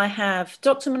 Really, I have.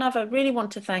 Dr. Munavvar, I really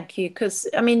want to thank you because,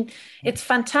 I mean, it's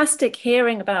fantastic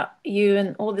hearing about you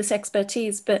and all this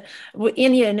expertise, but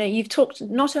you've talked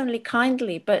not only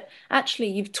kindly, but actually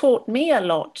you've taught me a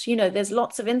lot. There's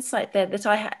lots of insight there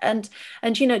that and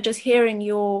just hearing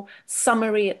your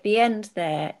summary at the end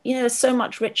there, there's so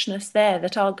much richness there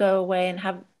that I'll go away and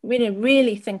have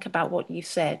really think about what you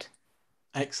said.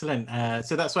 Excellent.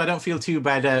 So that's why I don't feel too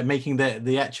bad making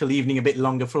the actual evening a bit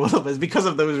longer for all of us because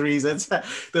of those reasons.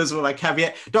 Those were my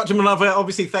caveat. Dr. Munavvar,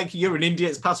 obviously, thank you. You're in India.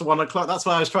 It's past 1 o'clock. That's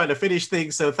why I was trying to finish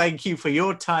things. So thank you for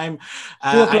your time.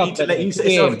 2 o'clock. I need to let you.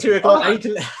 So 2 o'clock.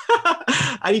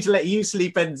 I need to let you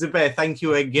sleep. And Zuber, thank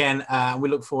you again. We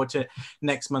look forward to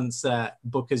next month's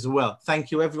book as well.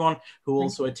 Thank you, everyone who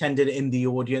also attended in the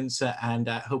audience, and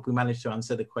hope we managed to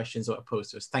answer the questions that were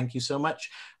posed to us. Thank you so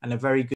much, and a very good